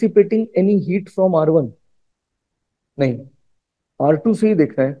we dissipating any heat from R1? नहीं, R2 से ही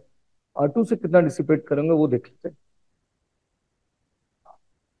देख रहे हैं। R2 से कितना डिसिपेट करेंगे वो देख लेते हैं।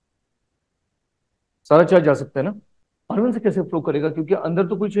 सारा चार्ज जा सकता है ना। R1 से कैसे फ्लो करेगा, क्योंकि अंदर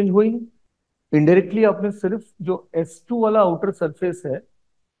तो कोई चेंज हो ही नहीं। इनडायरेक्टली आपने सिर्फ जो S2 वाला आउटर सरफेस है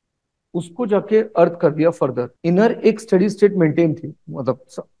उसको जाके अर्थ कर दिया फर्दर। इनर एक स्टेडी स्टेट मेंटेन थी, मतलब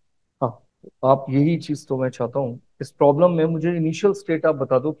हाँ, आप यही चीज तो मैं चाहता हूँ इस प्रॉब्लम में। मुझे इनिशियल स्टेट आप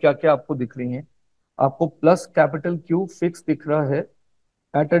बता दो क्या क्या आपको दिख रही है। आपको प्लस कैपिटल Q फिक्स दिख रहा है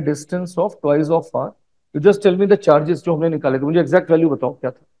at a distance of twice of r. You just tell me the charges जो हमने निकाले थे, मुझे एग्जैक्ट वैल्यू बताओ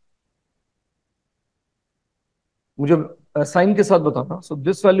क्या था, मुझे साइन के साथ बताना। So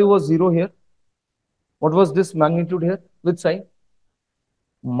this value was 0 here. What was this magnitude here with sign?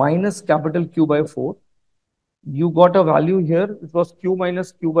 minus capital Q by 4. You got a value here, it was Q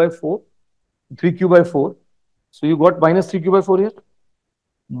minus Q by 4, 3Q by 4. So you got minus 3Q by 4 here.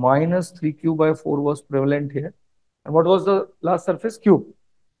 Minus 3Q by 4 was prevalent here. And what was the last surface? Q.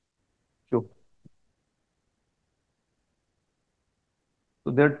 Q.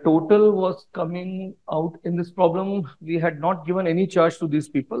 So their total was coming out in this problem. We had not given any charge to these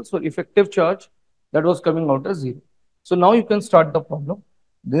people. So effective charge that was coming out as 0. So now you can start the problem.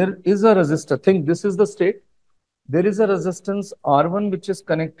 There is a resistor. Think this is the state. There is a resistance R1 which is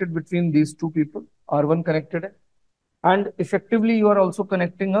connected between these two people. R1 connected है. And effectively you are also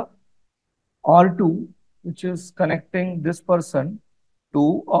connecting a R2 which is connecting this person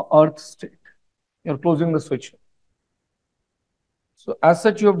to a earth state. You're closing the switch. So as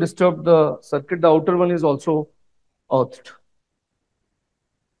such you have disturbed the circuit. The outer one is also earthed.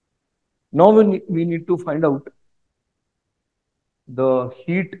 Now we need to find out the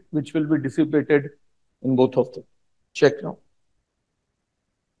heat which will be dissipated in both of them. Check now.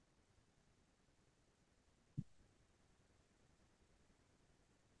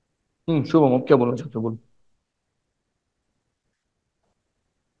 Shubham अब क्या बोलना चाहते हो बोलो.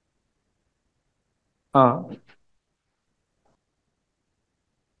 हाँ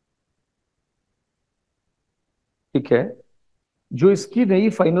ठीक है. जो इसकी नई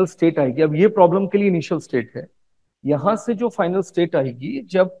फाइनल स्टेट आएगी, अब ये प्रॉब्लम के लिए इनिशियल स्टेट है. यहां से जो फाइनल स्टेट आएगी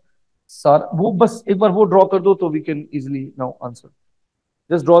जब सारा वो, बस एक बार वो ड्रॉ कर दो तो we can easily now answer.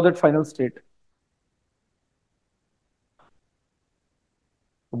 Just draw that final state.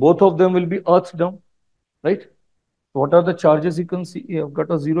 Both of them will be earthed down, right? What are the charges you can see? You have got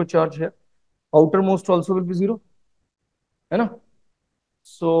a zero charge here. Outermost also will be zero, है ना?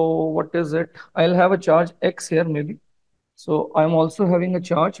 So what is it? I'll have a charge x here maybe. So I'm also having a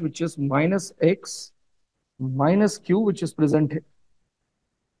charge which is minus x minus q which is present here.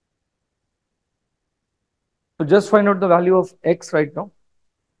 So just find out the value of x right now.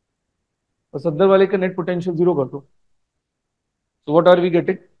 बस अंदर वाले का net potential zero कर दो. So what are we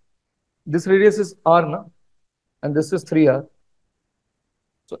getting? This radius is r ना, and this is 3r.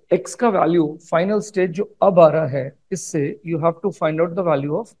 So x का value final stage जो अब आ रहा है इससे you have to find out the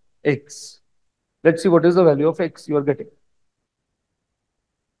value of x. Let's see what is the value of x you are getting.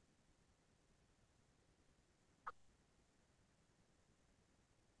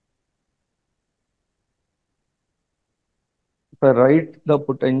 If I write the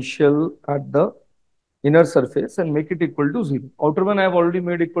potential at the inner surface and make it equal to 0. Outer one I have already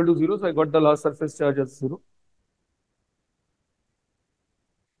made equal to 0, so I got the last surface charge as 0.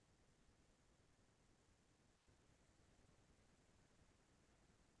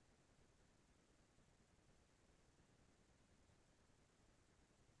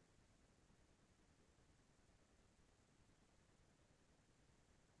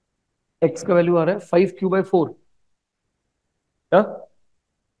 X का value आ रहा है 5q/4. Yeah?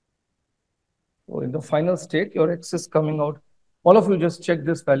 So in the final state, your X is coming out. All of you just check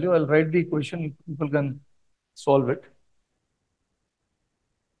this value. I'll write the equation. People can solve it.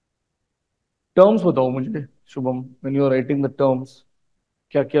 Terms बताओ मुझे Shubham. When you are writing the terms,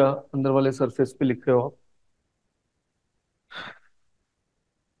 क्या क्या अंदर वाले surface पे लिख रहे हो आप?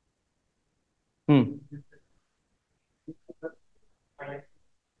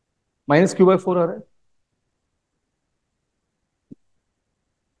 -q/4 आ रहा है.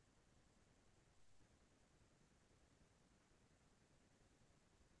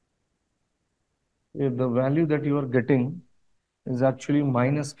 The value that you are getting is actually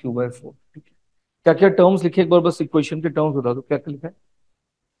 -q/4. क्या क्या टर्म्स लिखे एक बार बस इक्वेशन के टर्म्स बता दो क्या क्या लिखा है.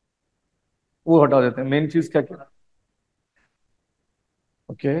 वो हटा देते हैं. मेन चीज क्या क्या.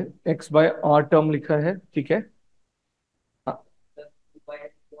 ओके. x/r टर्म लिखा है. ठीक है.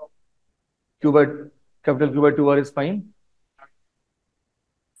 q by capital Q by 2r is fine.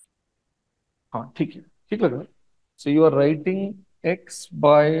 हाँ ठीक है. ठीक लग रहा है. So you are writing x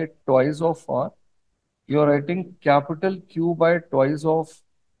by twice of r. You are writing capital Q by twice of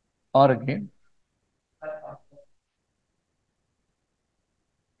r again.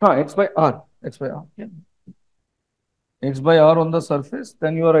 हाँ x by r. X by r. Yeah. X by r on the surface.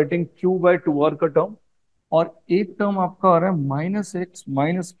 Then you are writing q by 2r का term. और एक term आपका आ रहा है -x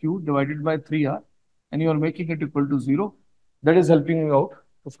minus q divided by 3r. And you are making it equal to 0. That is helping you out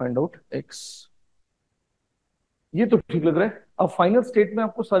to find out x. ये तो ठीक लग रहा है. अब फाइनल स्टेट में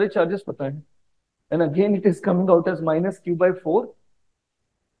आपको सारे चार्जेस पता है. And again it is coming out as -q/4.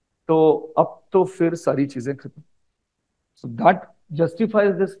 तो अब तो फिर सारी चीजें खत्म. So that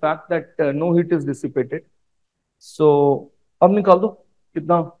justifies this fact that no heat is dissipated. सो अब निकाल दो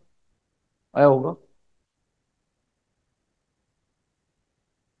कितना आया होगा.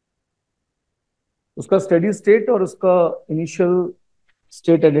 उसका स्टेडी स्टेट और उसका इनिशियल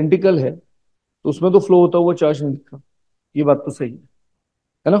स्टेट आइडेंटिकल है, तो उसमें तो फ्लो होता हुआ चार्ज नहीं दिखा. ये बात तो सही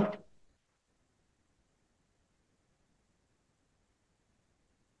है ना.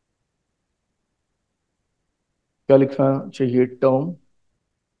 क्या लिखना चाहिए टर्म.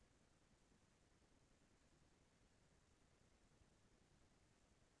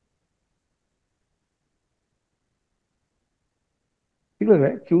 ठीक लग रहा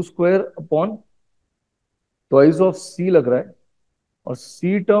है, Q square upon twice of सी लग रहा है, और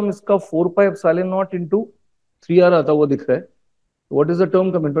सी टर्म इसका 4 pi epsilon not into 3r आता हुआ दिख रहा है. What is the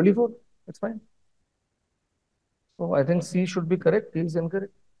term coming? 24. It's fine. So I think C should be correct. D is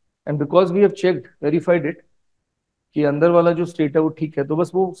incorrect. And because we have checked, verified it, कि अंदर वाला जो स्टेट है वो ठीक है, तो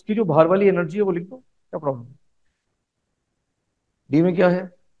बस वो उसकी जो बाहर वाली एनर्जी है वो लिख दो, क्या प्रॉब्लम है. डी में क्या है?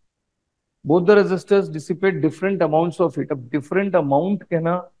 Both the resistors dissipate different amounts of heat. अब डिफरेंट अमाउंट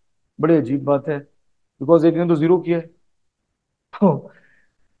कहना बड़े अजीब बात है, बिकॉज एक ने तो जीरो किया है. तो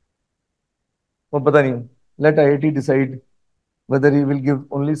वो पता नहीं, late IIT decide whether he will give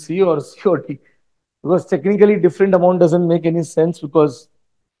only C or D. Because technically different amount doesn't make any sense because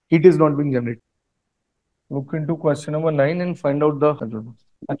heat is not being generated. Look into question number 9 and find out the.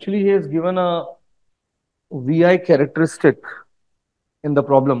 Actually, he has given a VI characteristic in the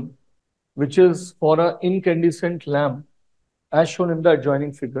problem, which is for an incandescent lamp, as shown in the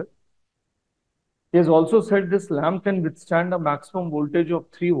adjoining figure. He has also said this lamp can withstand a maximum voltage of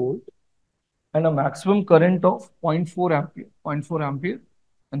 3 volt and a maximum current of 0.4 ampere, 0.4 ampere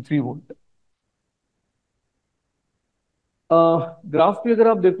and 3 volt. Graph पे अगर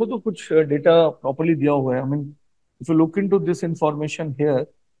आप देखो तो कुछ data properly दिया हुआ है. I mean, if you look into this information here,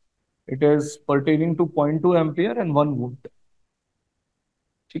 it is pertaining to 0.2 ampere and 1 volt.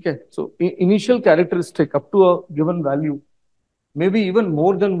 ठीक है. So initial characteristic up to a given value, maybe even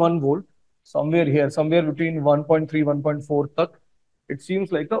more than 1 volt, somewhere here, somewhere between 1.3 1.4 tak, it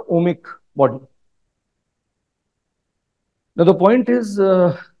seems like a ohmic body. Now the point is,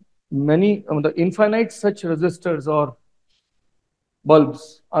 many the infinite such resistors or bulbs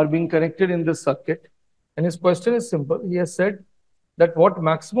are being connected in this circuit, and his question is simple. He has said that what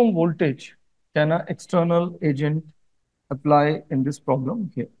maximum voltage can an external agent apply in this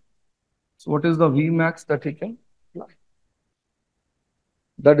problem here. So what is the V max that he can apply?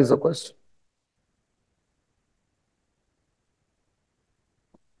 That is the question.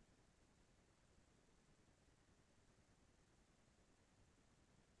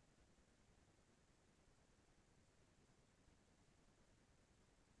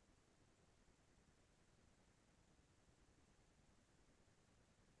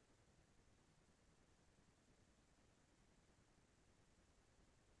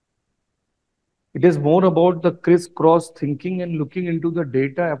 It is more about the crisscross thinking and looking into the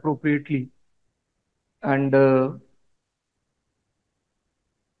data appropriately. And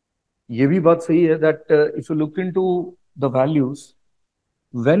ये भी बात सही है that if you look into the values,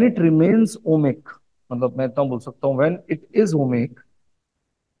 when it remains ohmic, मतलब मैं इतना बोल सकता हूँ, when it is ohmic,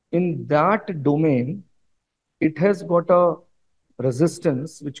 in that domain, it has got a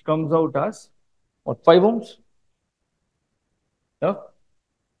resistance which comes out as what, 5 ohms? Yeah.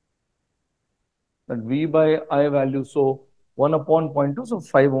 That V by I value, so 1 upon 0.2, so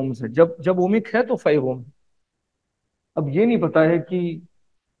 5 ohms है. जब ohmic है तो 5 ohm. अब ये नहीं पता है कि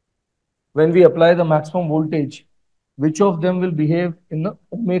when we apply the maximum voltage, which of them will behave in the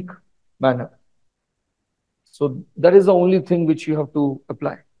ohmic manner. So that is the only thing which you have to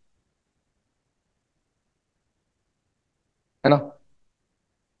apply. And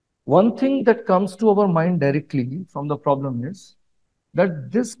one thing that comes to our mind directly from the problem is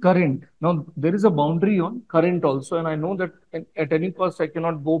that this current, now there is a boundary on current also, and I know that at any cost I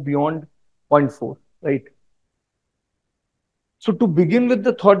cannot go beyond 0.4, right? So to begin with,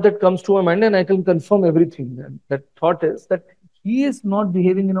 the thought that comes to my mind, and I can confirm everything, that thought is that he is not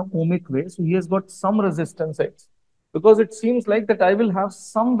behaving in an ohmic way, so he has got some resistance X, because it seems like that I will have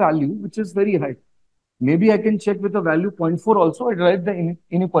some value which is very high. Maybe I can check with a value 0.4 also, I write the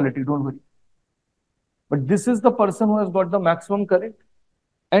inequality, don't worry. But this is the person who has got the maximum current.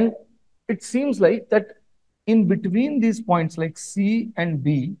 And it seems like that in between these points like C and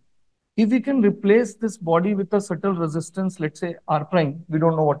B, if we can replace this body with a subtle resistance, let's say R prime, we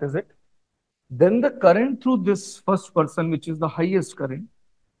don't know what is it, then the current through this first person, which is the highest current,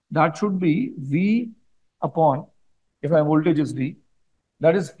 that should be V upon, if my voltage is D,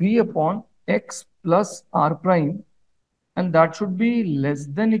 that is V upon X plus R prime, and that should be less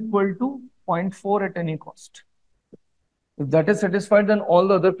than equal to 0.4 at any cost. If that is satisfied, then all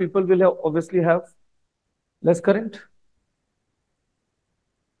the other people will have obviously have less current.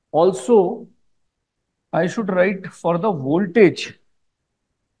 Also, I should write for the voltage,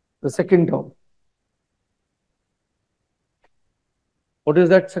 the second term. What is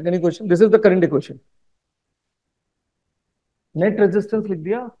that second equation? This is the current equation. Net resistance लिख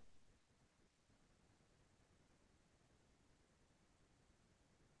दिया.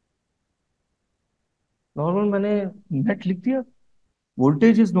 Normal मैंने net लिख दिया.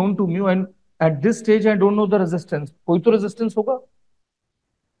 Voltage is known to mu, and at this stage I don't know the resistance. कोई तो resistance होगा.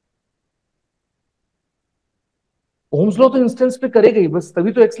 Ohm's law तो instance पे करेगा ही, बस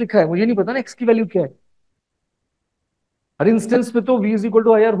तभी तो एक्स लिखा है, मुझे नहीं पता ना एक्स की वैल्यू क्या है। हर इंस्टेंस पे तो v is equal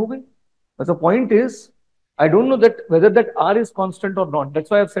to I R हो गई। But the point is I don't know that whether that r is constant और not,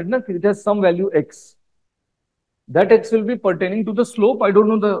 that's why I have said ना it has some value x, that x will be pertaining to the slope. I don't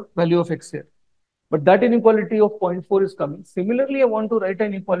know the value of x here, but that inequality of 0.4 is coming. Similarly, I want to write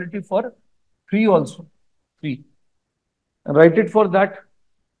an inequality for 3 also, 3, and write it for that.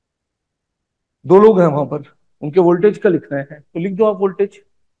 दो लोग हैं वहां पर, उनके voltage का लिखना है, तो लिख दो आप voltage.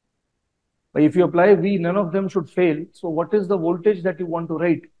 If you apply V, none of them should fail. So what is the voltage that you want to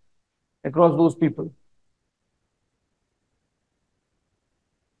write across those people?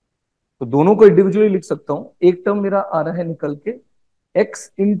 तो दोनों को इंडिविजुअली लिख सकता हूं। एक टर्म मेरा आ रहा है निकल के x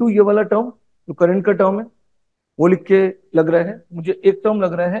इंटू ये वाला टर्म जो करंट का टर्म है वो लिख के लग रहा है मुझे। एक टर्म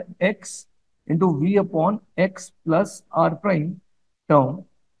लग रहा है x into we upon x plus are prime term,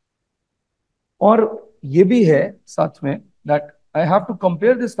 और ये भी है साथ में that I have to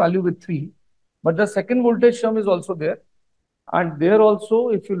compare this value with 3, but the second voltage term is also there, and there also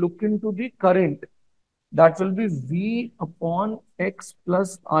if you look into the current, that will be v upon x plus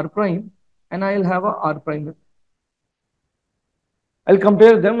r prime, and I'll have a r prime. I'll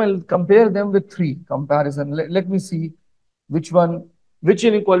compare them with 3 comparison. Let me see which one, which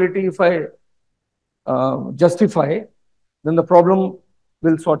inequality if I justify, then the problem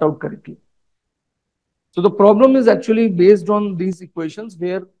will sort out correctly. So the problem is actually based on these equations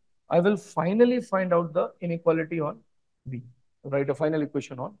where I will finally find out the inequality on v, write a final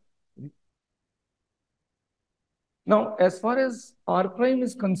equation on v. Now, as far as r prime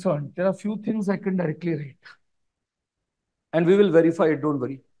is concerned, there are few things I can directly write, and we will verify it, don't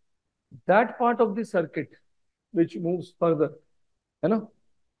worry. That part of the circuit which moves further, you know,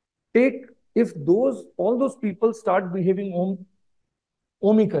 take, if all those people start behaving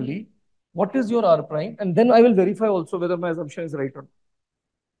ohmically, what is your r prime? And then I will verify also whether my assumption is right or not.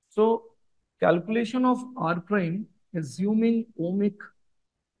 So, calculation of r prime, assuming ohmic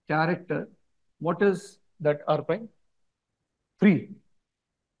character, what is that r prime? 3.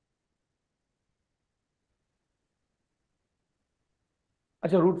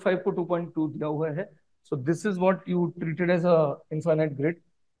 अच्छा, √5 को 2.2 दिया हुआ है, so this is what you treated as a infinite grid.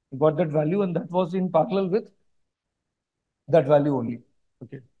 You got that value, and that was in parallel with that value only.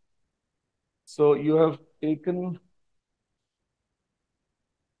 Okay, so you have taken,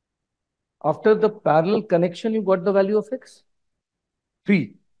 after the parallel connection, you got the value of x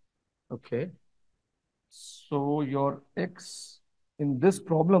 3. Okay, so your x in this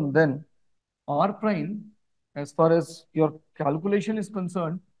problem, then r prime, as far as your calculation is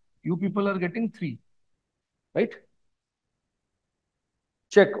concerned, you people are getting 3, right?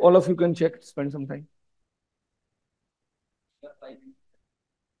 Check, all of you can check, spend some time.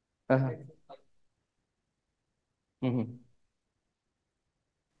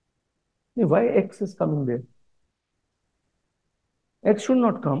 Why x is coming there? X should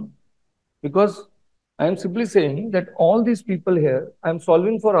not come, because I am simply saying that all these people here, I am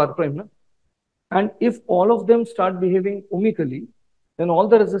solving for r prime, na? And if all of them start behaving ohmically, then all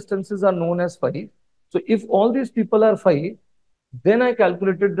the resistances are known as phi. So if all these people are phi, then I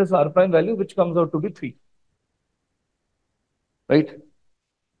calculated this r prime value, which comes out to be 3, right?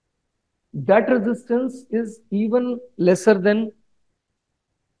 That resistance is even lesser than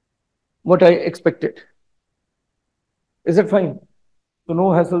what I expected. Is it fine? So no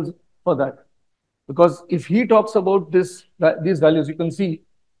hassles for that. Because if he talks about these values, you can see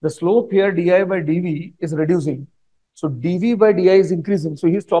the slope here di by dv is reducing. So dv by di is increasing. So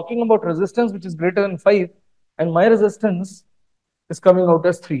he's talking about resistance which is greater than 5, and my resistance is coming out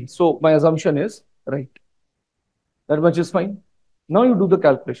as 3. So my assumption is right. That much is fine. Now you do the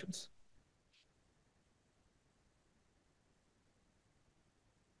calculations.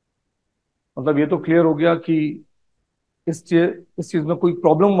 मतलब ये तो clear हो गया कि इस चीज में कोई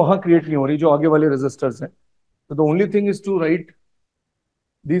प्रॉब्लम वहां क्रिएट नहीं हो रही जो आगे वाले रेजिस्टर्स हैं. So the only thing is to write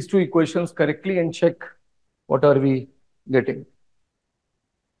these two equations correctly and check what are we getting.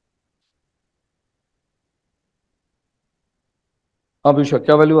 Abhisha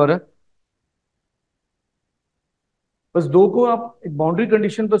क्या वैल्यू आ रहा है? बस दो को आप एक बाउंड्री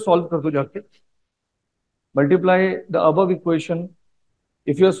कंडीशन पे सॉल्व कर दो जाके. Multiply the above equation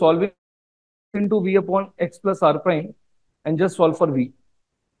if you are solving into v upon x plus r prime and just solve for v.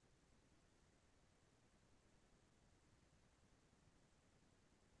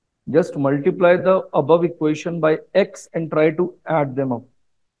 Just multiply the above equation by x and try to add them up.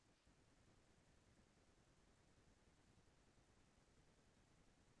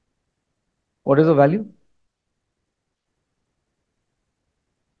 What is the value?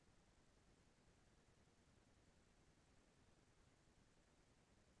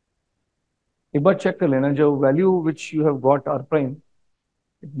 एक बार check कर लेना, जो value which you have got are prime,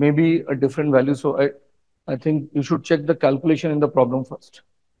 it may be a different value. So I think you should check the calculation in the problem first.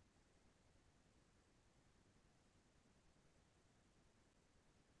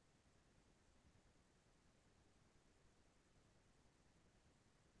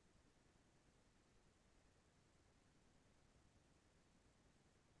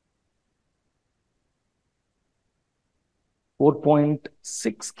 Four point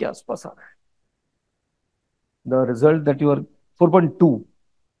six के आसपास आ रहा है. The result that you are 4.2.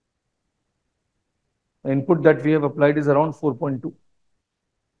 The input that we have applied is around 4.2.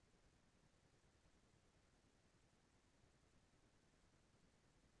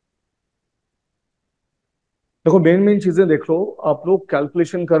 देखो main चीजें देख लो, आप लोग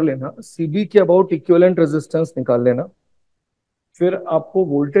calculation कर लेना, सीबी के अबाउट इक्विवेलेंट रेजिस्टेंस निकाल लेना, फिर आपको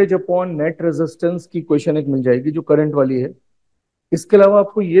वोल्टेज अपॉन नेट रेजिस्टेंस की क्वेश्चन एक मिल जाएगी जो करंट वाली है. इसके अलावा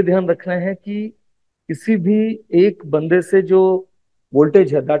आपको ये ध्यान रखना है कि किसी भी एक बंदे से जो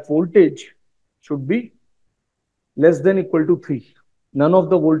वोल्टेज है, that voltage should be less than equal to 3. None of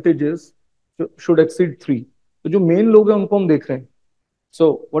the voltages should exceed 3. तो जो मेन लोग हैं उनको हम देख रहे हैं.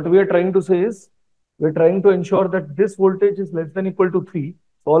 So what we are trying to से is, we are trying to ensure that this voltage is less than equal to 3.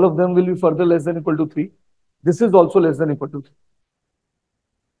 So all of them will be further less than equal to 3. This is also less than equal to 3.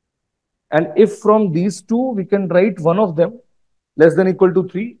 And if from these two we can write one of them less than equal to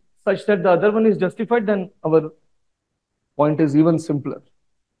 3 such that the other one is justified, then our point is even simpler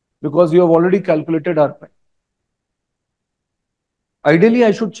because you have already calculated R prime. Ideally,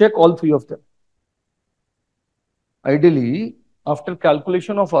 I should check all three of them. Ideally, after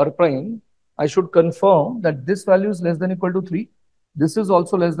calculation of R prime, I should confirm that this value is less than equal to 3. This is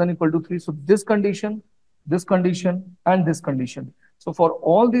also less than equal to 3. So this condition, and this condition. So for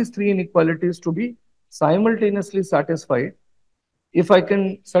all these three inequalities to be simultaneously satisfied, if I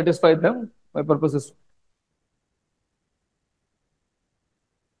can satisfy them, my purpose is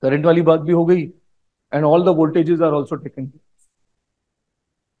current वाली बात भी हो गई, and all the voltages are also taken.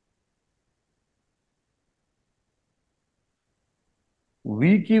 V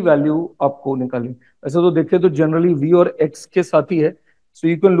की value आपको निकालनी, ऐसे तो देखे तो जनरली V और X के साथ ही है. So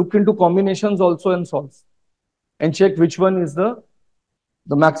you can look into combinations also and solve and check which one is the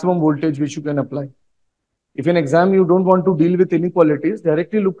maximum voltage which you can apply. If in exam you don't want to deal with inequalities,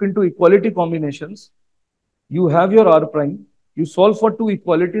 directly look into equality combinations. You have your R prime, you solve for two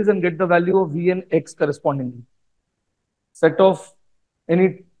equalities and get the value of V and X correspondingly. Set of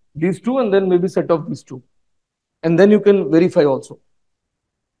any these two and then maybe set of these two. And then you can verify also.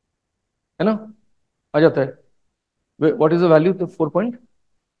 है ना, आ जाता है. What is the value? 4.2.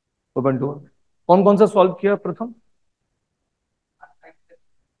 कौन कौन सा solve किया प्रथम?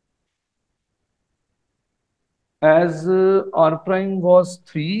 As R prime was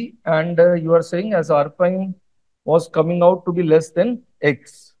 3 and you are saying as R prime was coming out to be less than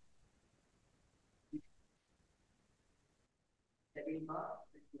X.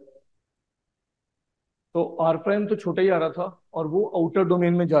 तो R prime तो छोटा ही आ रहा था और वो आउटर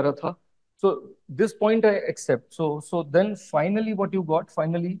डोमेन में जा रहा था. So this point I accept. So then finally what you got,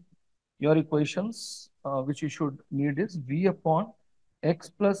 finally your equations which you should need is V upon X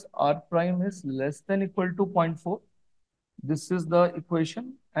plus R prime is less than equal to 0.4. This is the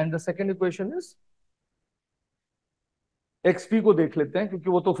equation and the second equation is XP को देख लेते हैं क्योंकि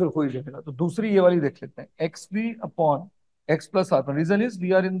वो तो फिर हो ही जाएगा. तो दूसरी ये वाली देख लेते हैं, XP upon X plus R prime. Reason is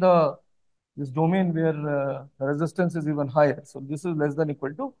we are in this domain where the resistance is even higher. So this is less than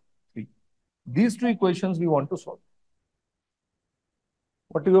equal to 3. These two equations we want to solve.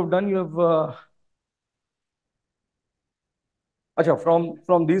 What you have done, you have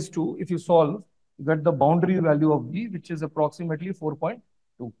from these two, if you solve, you get the boundary value of V, which is approximately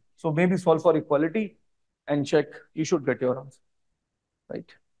 4.2. So maybe solve for equality and check, you should get your answer, right?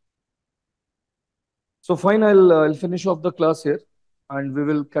 So fine, I'll finish off the class here and we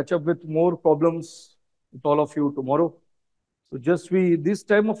will catch up with more problems with all of you tomorrow. So just this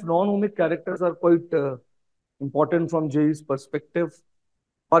time of non-ohmic characters are quite important from JEE's perspective.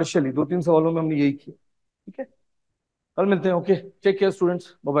 Partially, 2-3 सवालों में हमने यही किया. ठीक है, कल मिलते हैं. Okay, take care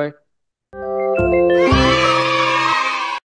students, bye bye.